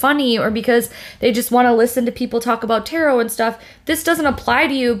find it funny or because they just want to listen to people talk about tarot and stuff, this doesn't apply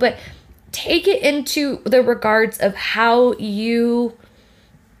to you, but take it into the regards of how you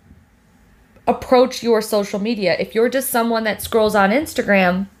approach your social media. If you're just someone that scrolls on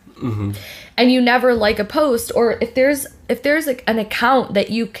Instagram and you never like a post, or if there's like an account that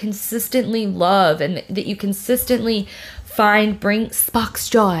you consistently love and that you consistently find sparks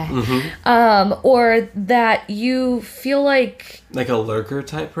joy, or that you feel like a lurker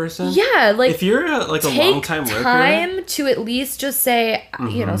type person. Yeah, like if you're a long time lurker, time to at least just say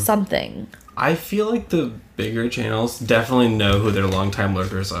something. I feel like the bigger channels definitely know who their long time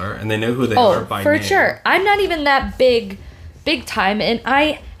lurkers are, and they know who they are by name. For sure. I'm not even that big time, and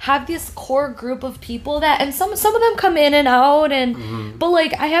I have this core group of people that, and some of them come in and out, and but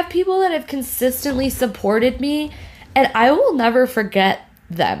like I have people that have consistently supported me, and I will never forget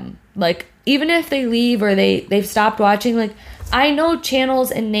them. Like, even if they leave or they've stopped watching, like, I know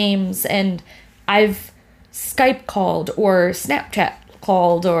channels and names, and I've Skype called or Snapchat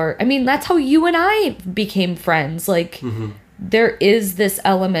called, or I mean, that's how you and I became friends. Like, there is this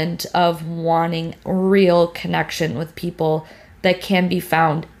element of wanting real connection with people that can be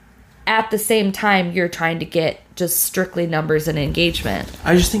found at the same time you're trying to get just strictly numbers and engagement.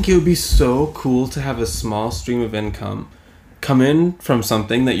 I just think it would be so cool to have a small stream of income come in from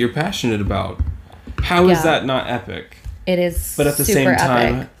something that you're passionate about. How is that not epic? It is. But at the same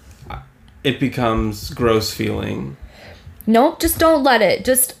time, it becomes gross feeling. Nope, just don't let it.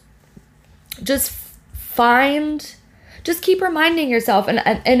 Just keep reminding yourself and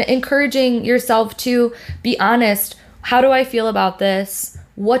encouraging yourself to be honest. How do I feel about this?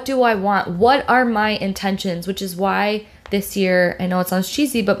 What do I want? What are my intentions? Which is why this year, I know it sounds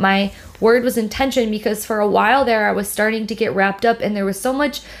cheesy, but my word was intention, because for a while there, I was starting to get wrapped up, and there was so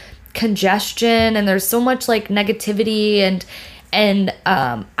much congestion, and there's so much like negativity, and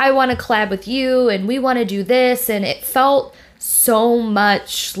I want to collab with you, and we want to do this, and it felt so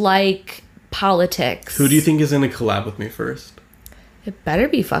much like politics. Who do you think is going to collab with me first? It better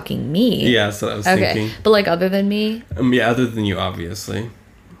be fucking me. Yeah, that's what I was thinking. But like other than me? Yeah, other than you, obviously.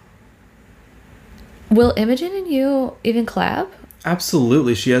 Will Imogen and you even collab?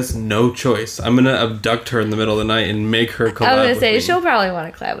 Absolutely. She has no choice. I'm going to abduct her in the middle of the night and make her collab. I was going to say, she'll probably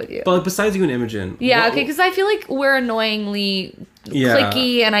want to collab with you. But besides you and Imogen. Yeah, okay, because I feel like we're annoyingly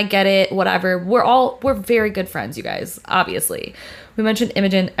cliquey, and I get it, whatever. We're very good friends, you guys, obviously. We mentioned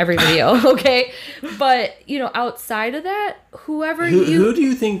Imogen every video, okay? But, outside of that, who do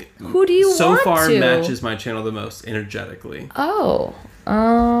you so want far to? Matches my channel the most energetically? Oh.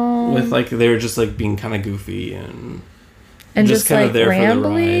 With, they were just, being kind of goofy and just kind of there rambly. For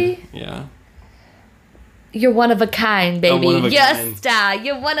the ride. Yeah. You're one of a kind, baby. One of a yes, kind. star.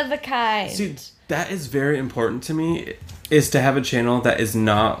 You're one of a kind. See, that is very important to me, is to have a channel that is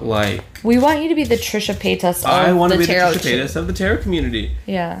not We want you to be the Trisha Paytas of the tarot. I want to be the Trisha Paytas of the tarot community.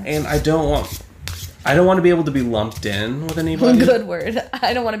 Yeah. And I don't want to be able to be lumped in with anybody. Good word.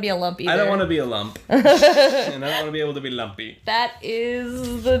 I don't want to be a lump either. I don't want to be a lump. And I don't want to be able to be lumpy. That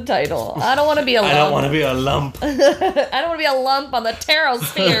is the title. I don't want to be a lump. I don't want to be a lump. I don't want to be a lump on the tarot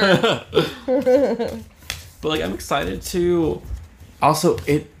sphere. But I'm excited to... Also,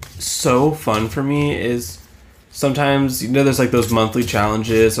 it's so fun for me is... Sometimes, there's those monthly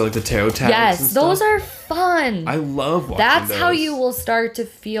challenges or the tarot tags. Yes, those are fun. I love watching That's how you will start to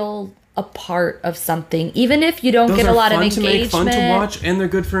feel a part of something, even if you don't get a lot of engagement. Fun to watch, and they're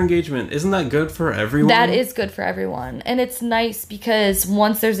good for engagement. Isn't that good for everyone? That is good for everyone, and it's nice because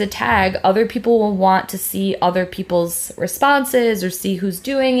once there's a tag, other people will want to see other people's responses or see who's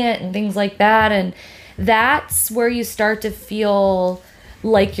doing it and things like that, and that's where you start to feel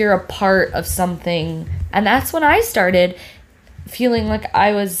like you're a part of something. And that's when I started feeling like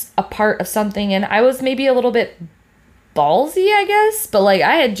I was a part of something, and I was maybe a little bit ballsy, I guess, but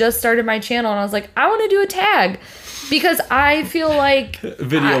I had just started my channel and I was like, I want to do a tag because I feel like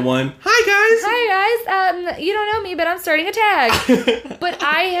Video 1. Hi guys, you don't know me, but I'm starting a tag. But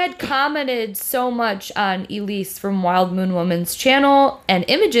I had commented so much on Elise from Wild Moon Woman's channel and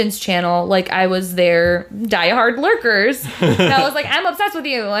Imogen's channel, I was their diehard lurkers, and I was like, I'm obsessed with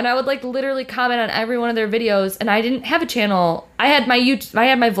you, and I would literally comment on every one of their videos. And I didn't have a channel. I had my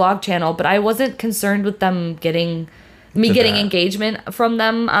vlog channel, but I wasn't concerned with them getting engagement from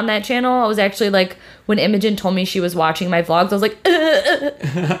them on that channel. I was actually when Imogen told me she was watching my vlogs, I was like,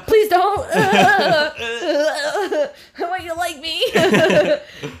 please don't. I want you to like me.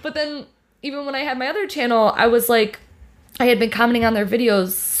 But then even when I had my other channel, I was I had been commenting on their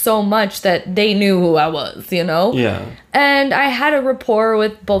videos so much that they knew who I was, Yeah. And I had a rapport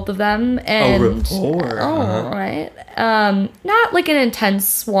with both of them. And, rapport. Right. Not an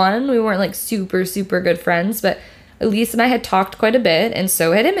intense one. We weren't super, super good friends, but Elise and I had talked quite a bit, and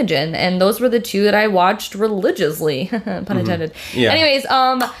so had Imogen, and those were the two that I watched religiously. Pun intended. Yeah. Anyways,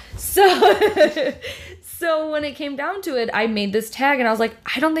 so when it came down to it, I made this tag, and I was like,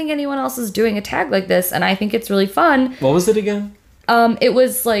 I don't think anyone else is doing a tag like this, and I think it's really fun. What was it again? It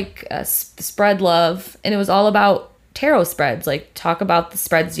was Spread Love, and it was all about tarot spreads. Talk about the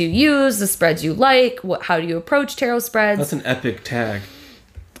spreads you use, the spreads you like, how do you approach tarot spreads. That's an epic tag.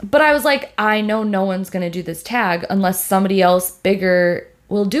 But I was like, I know no one's going to do this tag unless somebody else bigger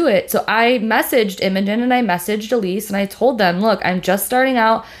will do it. So I messaged Imogen and I messaged Elise and I told them, look, I'm just starting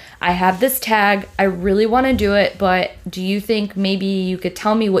out. I have this tag. I really want to do it, but do you think maybe you could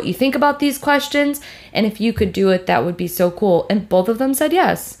tell me what you think about these questions? And if you could do it, that would be so cool. And both of them said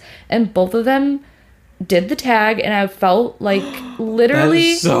yes. And both of them did the tag, and I felt literally...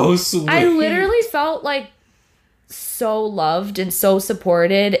 That is so sweet. I literally felt so loved and so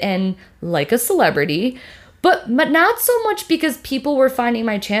supported and like a celebrity, but not so much because people were finding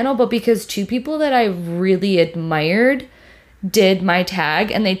my channel, but because two people that I really admired did my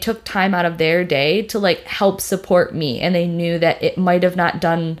tag, and they took time out of their day to help support me, and they knew that it might have not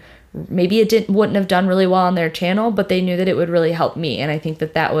done, maybe it wouldn't have done really well on their channel, but they knew that it would really help me. And I think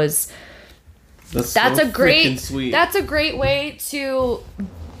that's a great way to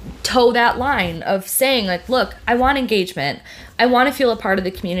toe that line of saying look, I want engagement. I want to feel a part of the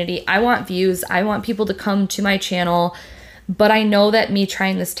community. I want views. I want people to come to my channel. But I know that me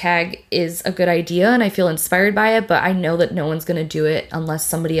trying this tag is a good idea and I feel inspired by it, but I know that no one's going to do it unless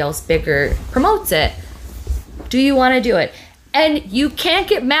somebody else bigger promotes it. Do you want to do it? And you can't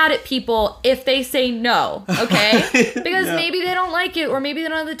get mad at people if they say no, okay? Because maybe they don't like it, or maybe they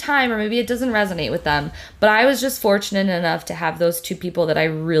don't have the time, or maybe it doesn't resonate with them. But I was just fortunate enough to have those two people that I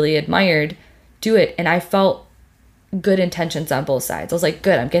really admired do it, and I felt good intentions on both sides. I was like,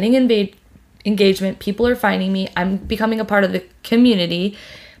 good, I'm getting engagement, people are finding me, I'm becoming a part of the community,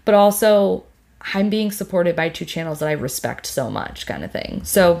 but also I'm being supported by two channels that I respect so much, kind of thing.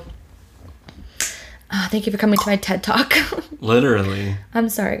 So... Thank you for coming to my TED Talk. Literally. I'm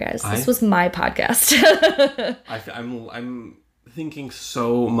sorry, guys. This was my podcast. I'm thinking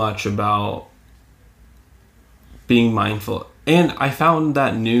so much about being mindful. And I found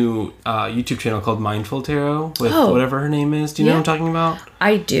that new YouTube channel called Mindful Tarot with whatever her name is. Do you know what I'm talking about?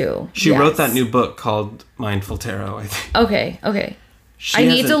 I do. She wrote that new book called Mindful Tarot, I think. Okay. I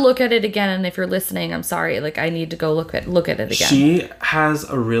need to look at it again, and if you're listening, I'm sorry. Like, I need to go look at it again. She has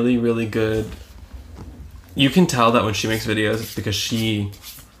a really, really good... You can tell that when she makes videos, it's because she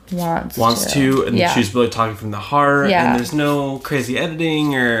wants to, and she's really talking from the heart, and there's no crazy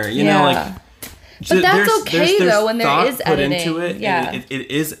editing or, you know, like... But that's okay, though, when there is editing. Put into it, and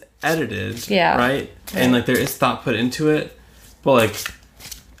it is edited, right? And, like, there is thought put into it, but, like...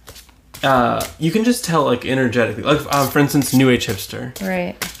 you can just tell, like, energetically. Like, for instance, New Age Hipster.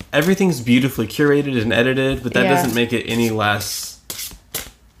 Right. Everything's beautifully curated and edited, but that doesn't make it any less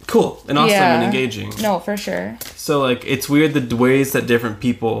cool and awesome and engaging. No, for sure. So, like, it's weird the ways that different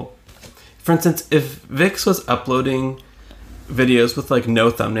people... For instance, if Vix was uploading videos with, like,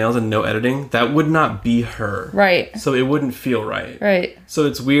 no thumbnails and no editing, that would not be her. Right. So it wouldn't feel right. Right. So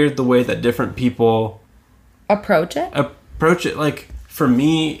it's weird the way that different people... Approach it? Like... For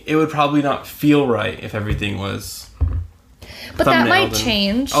me, it would probably not feel right if everything was. But that might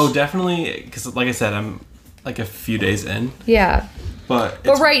change. Oh, definitely, because like I said, I'm like a few days in. Yeah. But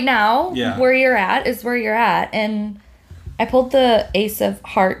right now, where you're at is where you're at, and I pulled the Ace of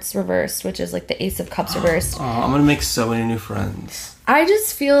Hearts reversed, which is like the Ace of Cups reversed. Oh, I'm gonna make so many new friends. I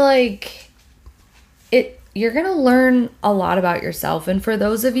just feel like you're going to learn a lot about yourself. And for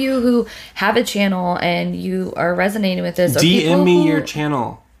those of you who have a channel and you are resonating with this... DM me your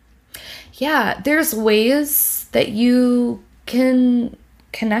channel. Yeah, there's ways that you can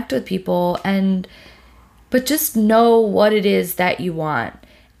connect with people, but just know what it is that you want.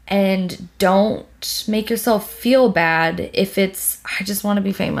 And don't make yourself feel bad if it's, I just want to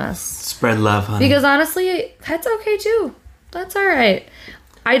be famous. Spread love, honey. Because honestly, that's okay too. That's all right.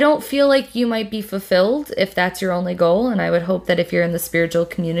 I don't feel like you might be fulfilled if that's your only goal, and I would hope that if you're in the spiritual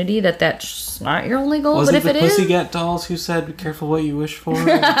community that's not your only goal. But if it is... Was it the Pussycat Dolls who said, be careful what you wish for, or you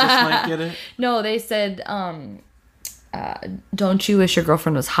just might get it? No, they said, don't you wish your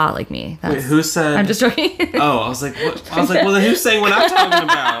girlfriend was hot like me. Wait, who said... I'm just joking. Oh, I was like, what? I was like, well, then who's saying what I'm talking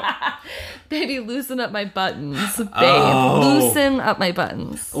about? Baby, loosen up my buttons. Babe, loosen up my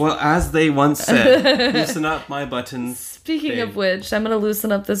buttons. Well, as they once said, loosen up my buttons. Speaking of which, I'm going to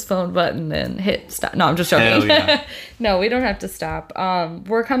loosen up this phone button and hit stop. No, I'm just joking. Hell yeah. No, we don't have to stop.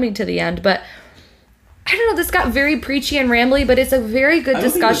 We're coming to the end, but I don't know. This got very preachy and rambly, but it's a very good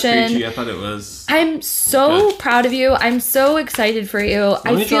discussion. I think it was preachy. I thought it was. I'm so proud of you. I'm so excited for you.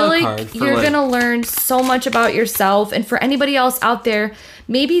 I feel like you're going to learn so much about yourself. And for anybody else out there,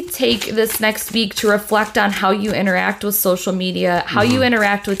 maybe take this next week to reflect on how you interact with social media, how you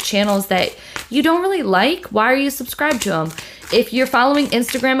interact with channels that you don't really like. Why are you subscribed to them? If you're following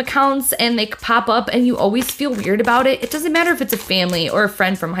Instagram accounts and they pop up and you always feel weird about it, it doesn't matter if it's a family or a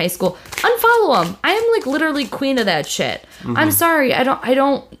friend from high school. Unfollow them. I am like literally queen of that shit. I'm sorry.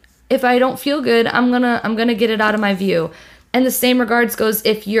 If I don't feel good, I'm gonna get it out of my view. And the same regards goes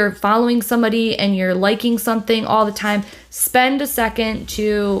if you're following somebody and you're liking something all the time, spend a second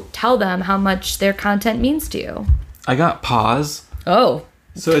to tell them how much their content means to you. I got pause. Oh.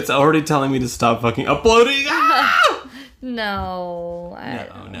 So it's already telling me to stop fucking uploading. No.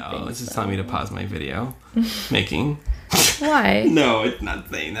 No. This is telling me to pause my video making. Why? No, it's not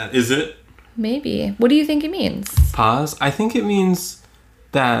saying that. Is it? Maybe. What do you think it means? Pause? I think it means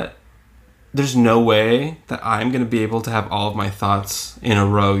that there's no way that I'm going to be able to have all of my thoughts in a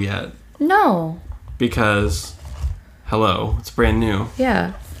row yet. No. Because, hello, it's brand new.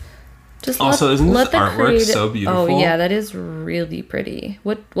 Yeah. Isn't this artwork so beautiful? Oh, yeah, that is really pretty.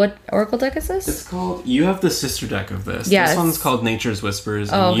 What Oracle deck is this? It's called... You have the sister deck of this. Yes. This one's called Nature's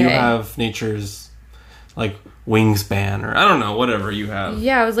Whispers, and you have Nature's, like, Wingspan, or I don't know, whatever you have.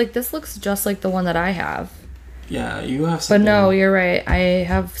 Yeah, I was like, this looks just like the one that I have. Yeah, you have something... But no, you're right. I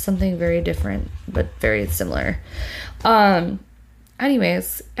have something very different, but very similar.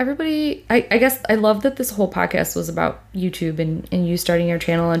 Anyways, everybody, I guess I love that this whole podcast was about YouTube and you starting your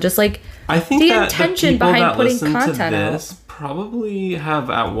channel and just like I think the that intention the people behind that putting listen content to this out. Probably have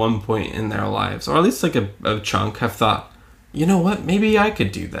at one point in their lives, or at least like a chunk, have thought, you know what, maybe I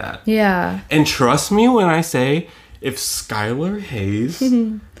could do that. Yeah. And trust me when I say, if Skylar Hayes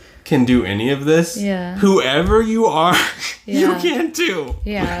can do any of this, whoever you are, you can too.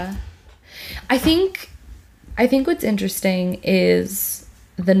 Yeah. I think what's interesting is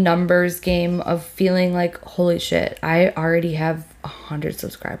the numbers game of feeling like, holy shit, I already have 100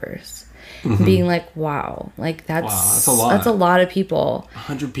 subscribers. and being like, wow, like that's a lot. That's a lot of people.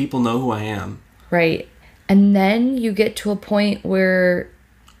 100 people know who I am. Right. And then you get to a point where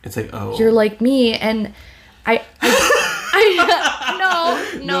it's like, oh, you're like me, and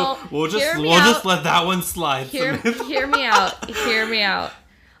no. We'll just let that one slide. Hear me out.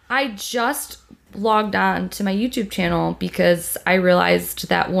 I just logged on to my YouTube channel because I realized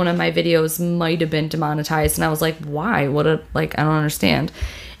that one of my videos might have been demonetized, and I was like, why? I don't understand.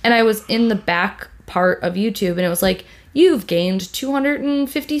 And I was in the back part of YouTube, and it was like, you've gained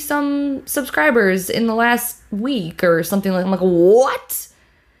 250 some subscribers in the last week or something. I'm like, what?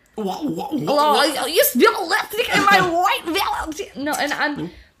 Hello, you spill lipstick in my white velvet. No, and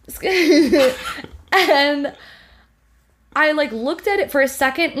and I like looked at it for a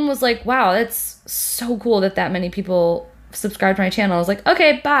second and was like, wow, that's so cool that many people subscribed to my channel. I was like,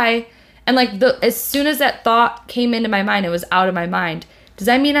 okay, bye. And like as soon as that thought came into my mind, it was out of my mind. Does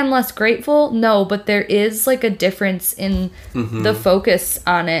that mean I'm less grateful? No, but there is like a difference in the focus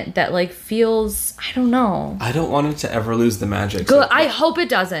on it that like feels, I don't know. I don't want it to ever lose the magic. Good. I hope it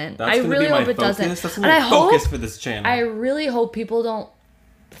doesn't. I really hope it doesn't. That's my focus for this channel. I really hope people don't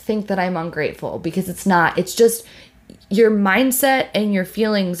think that I'm ungrateful, because it's not. It's just your mindset and your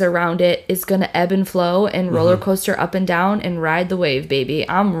feelings around it is going to ebb and flow and roller coaster up and down and ride the wave, baby.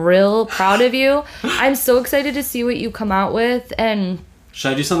 I'm real proud of you. I'm so excited to see what you come out with. And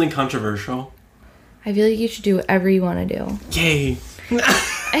should I do something controversial? I feel like you should do whatever you want to do. Yay.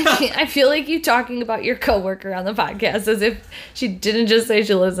 I feel like you talking about your coworker on the podcast as if she didn't just say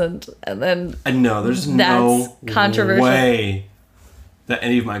she listened, and then I know there's no controversial way that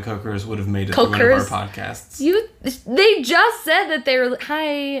any of my coworkers would have made it through one of our podcasts. They just said that they were,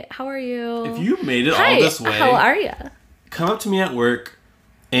 hi, how are you? If you made it all this way, how are you? Come up to me at work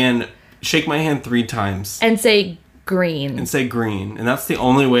and shake my hand 3 times. And say green. And that's the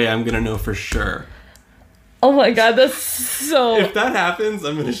only way I'm going to know for sure. Oh my god, that's so... If that happens,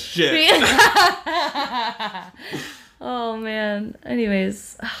 I'm going to shit. Oh man.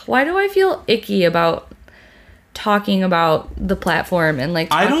 Anyways, why do I feel icky about talking about the platform and like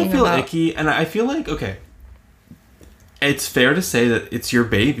talking I don't feel icky, and I feel like, okay, it's fair to say that it's your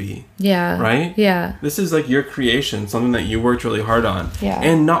baby. Yeah. Right? Yeah. This is like your creation, something that you worked really hard on. Yeah.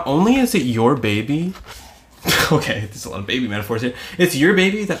 And not only is it your baby, okay, there's a lot of baby metaphors here. It's your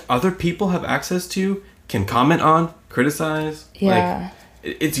baby that other people have access to, can comment on, criticize. Yeah.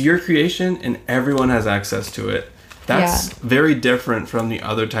 Like, it's your creation and everyone has access to it. That's very different from the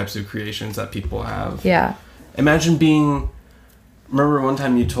other types of creations that people have. Yeah. Imagine remember one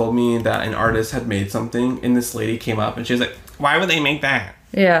time you told me that an artist had made something and this lady came up and she was like, why would they make that?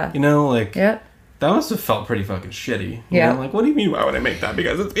 Yeah. You know, like, yeah. That must have felt pretty fucking shitty. You know? Like, what do you mean, why would I make that?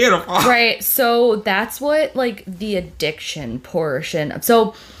 Because it's beautiful. Right. So that's what, like, the addiction portion.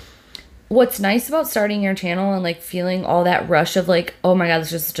 So what's nice about starting your channel and, like, feeling all that rush of, like, oh my god,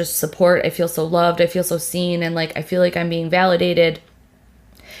 this is just support. I feel so loved. I feel so seen. And, like, I feel like I'm being validated.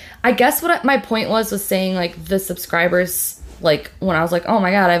 I guess what my point was saying, like, the subscribers, like, when I was like, oh my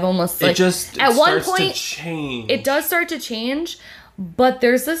god, I've almost, like... At one point, change. It does start to change, but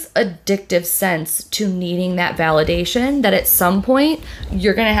there's this addictive sense to needing that validation that at some point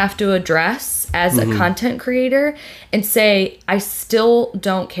you're going to have to address as a content creator and say, I still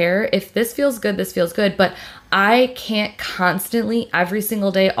don't care. If this feels good, but I can't constantly, every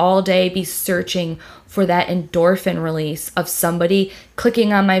single day, all day, be searching for that endorphin release of somebody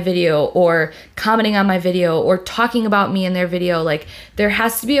clicking on my video or commenting on my video or talking about me in their video. Like, there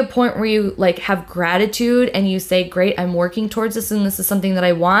has to be a point where you, like, have gratitude and you say, great, I'm working towards this and this is something that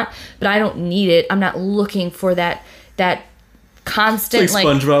I want, but I don't need it. I'm not looking for that constant, it's like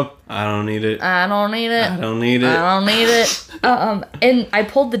SpongeBob. I don't need it. I don't need it. I don't need it. I don't need it. And I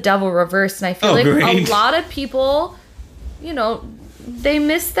pulled the devil reverse, and I feel like great. A lot of people, you know, they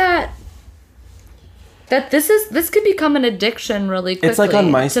miss that this could become an addiction really quickly. It's like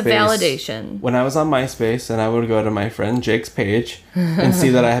on MySpace. To validation. When I was on MySpace and I would go to my friend Jake's page and see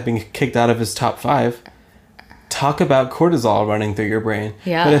that I had been kicked out of his top 5, talk about cortisol running through your brain.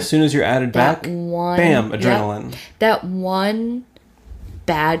 Yeah. But as soon as you're added back, bam, adrenaline. Yep. That one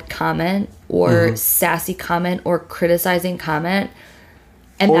bad comment or sassy comment or criticizing comment.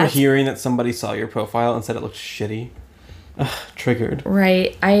 Or hearing that somebody saw your profile and said it looked shitty. Ugh, triggered.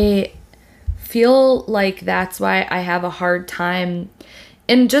 Right. I feel like that's why I have a hard time.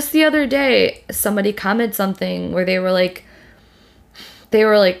 And just the other day, somebody commented something where they were like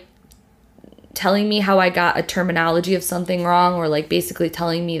telling me how I got a terminology of something wrong, or like basically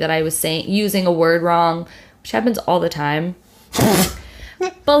telling me that I was using a word wrong, which happens all the time.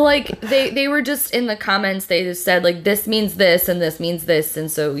 But, like, they were just in the comments, they just said, like, this means this, and this means this, and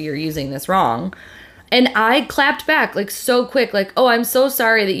so you're using this wrong. And I clapped back, like, so quick, like, oh, I'm so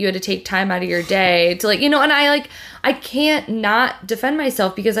sorry that you had to take time out of your day to, like, you know, and I can't not defend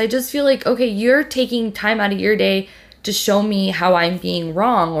myself because I just feel like, okay, you're taking time out of your day to show me how I'm being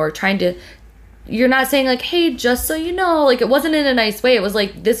wrong or trying to, you're not saying, like, hey, just so you know, like, it wasn't in a nice way. It was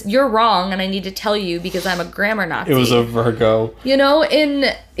like, this, you're wrong, and I need to tell you because I'm a grammar Nazi. It was a Virgo. You know,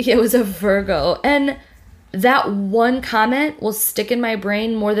 it was a Virgo. And that one comment will stick in my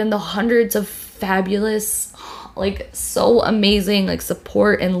brain more than the hundreds of fabulous, like, so amazing, like,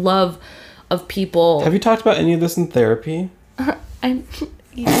 support and love of people. Have you talked about any of this in therapy?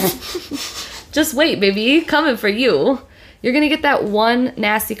 Just wait, baby. Coming for you. You're going to get that one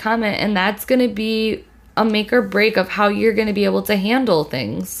nasty comment, and that's going to be a make or break of how you're going to be able to handle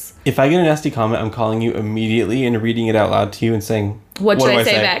things. If I get a nasty comment, I'm calling you immediately and reading it out loud to you and saying, what should I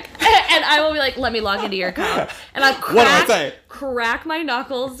say back? And I will be like, let me log into your account. And I crack my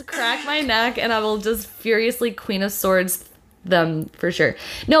knuckles, crack my neck, and I will just furiously Queen of Swords them for sure.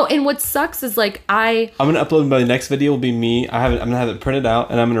 No, and what sucks is, like, I'm gonna upload my next video will be me. I'm gonna have it printed out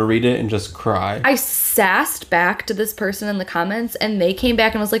and I'm gonna read it and just cry. I sassed back to this person in the comments and they came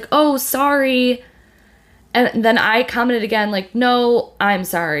back and was like, oh, sorry. And then I commented again, like, no, I'm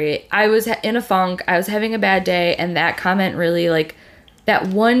sorry. I was in a funk. I was having a bad day. And that comment really, like, that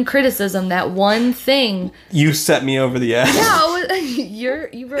one criticism, that one thing. You set me over the edge. Yeah,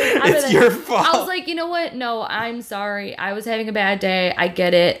 you were. It's your fault. I was like, you know what? No, I'm sorry. I was having a bad day. I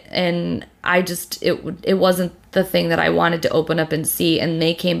get it, and I just it wasn't the thing that I wanted to open up and see. And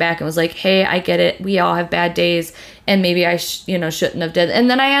they came back and was like, hey, I get it. We all have bad days, and maybe I shouldn't have did.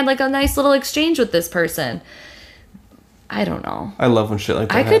 And then I had, like, a nice little exchange with this person. I don't know. I love when shit like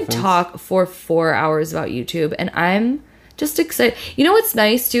that happens. I could talk for 4 hours about YouTube, and I'm just excited. You know what's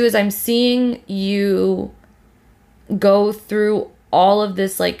nice too is I'm seeing you go through all of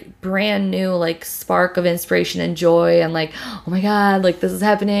this, like, brand new, like, spark of inspiration and joy and, like, oh my god, like, this is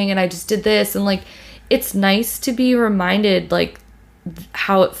happening and I just did this, and, like, it's nice to be reminded, like,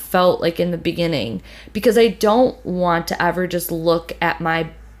 how it felt like in the beginning, because I don't want to ever just look at my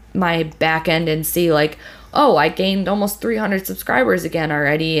back end and see, like, oh, I gained almost 300 subscribers again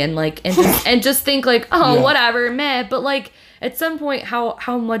already, and, like, and just think, like, oh, yeah, whatever, meh. But, like, at some point,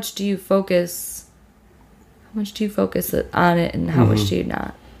 how much do you focus? How much do you focus on it, and how much do you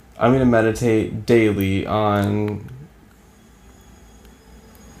not? I'm gonna meditate daily on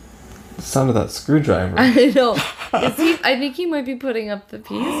the sound of that screwdriver. I know. I think he might be putting up the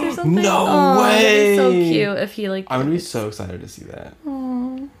piece or something. No way! That'd be so cute if he, like. I'm gonna be so excited to see that.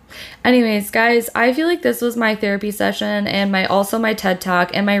 Aww. Anyways, guys, I feel like this was my therapy session and my TED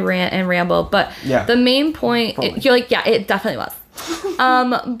Talk and my rant and ramble. But yeah, the main point, you're like, yeah, it definitely was.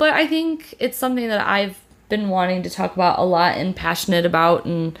 But I think it's something that I've been wanting to talk about a lot and passionate about,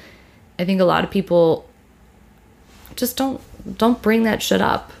 and I think a lot of people just don't bring that shit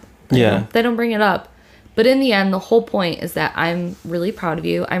up. They don't bring it up. But in the end, the whole point is that I'm really proud of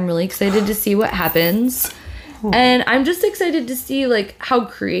you. I'm really excited to see what happens. And I'm just excited to see, like, how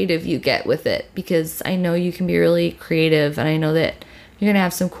creative you get with it, because I know you can be really creative, and I know that you're going to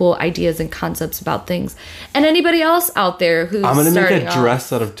have some cool ideas and concepts about things. And anybody else out there who's I'm going to make a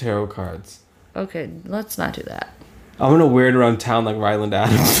dress out of tarot cards. Okay, let's not do that. I'm going to wear it around town like Ryland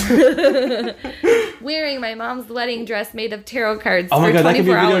Adams. Wearing my mom's wedding dress made of tarot cards for 24 hours. Oh my god, that could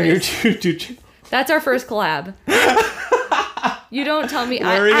be a video on your YouTube. That's our first collab. You don't tell me.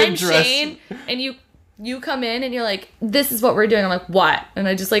 I'm Shane, and you come in and you're like, this is what we're doing. I'm like, what? And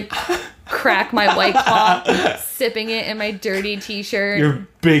I just, like, crack my White Claw, sipping it in my dirty t-shirt. Your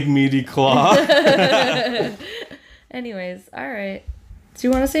big meaty claw. Anyways, all right. Do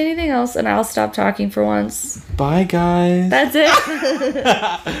you want to say anything else? And I'll stop talking for once. Bye, guys. That's it.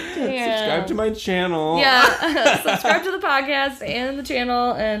 Subscribe to my channel. Yeah. Subscribe to the podcast and the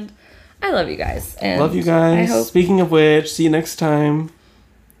channel. And I love you guys. And love you guys. Speaking of which, see you next time.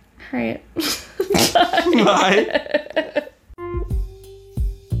 All right. Bye.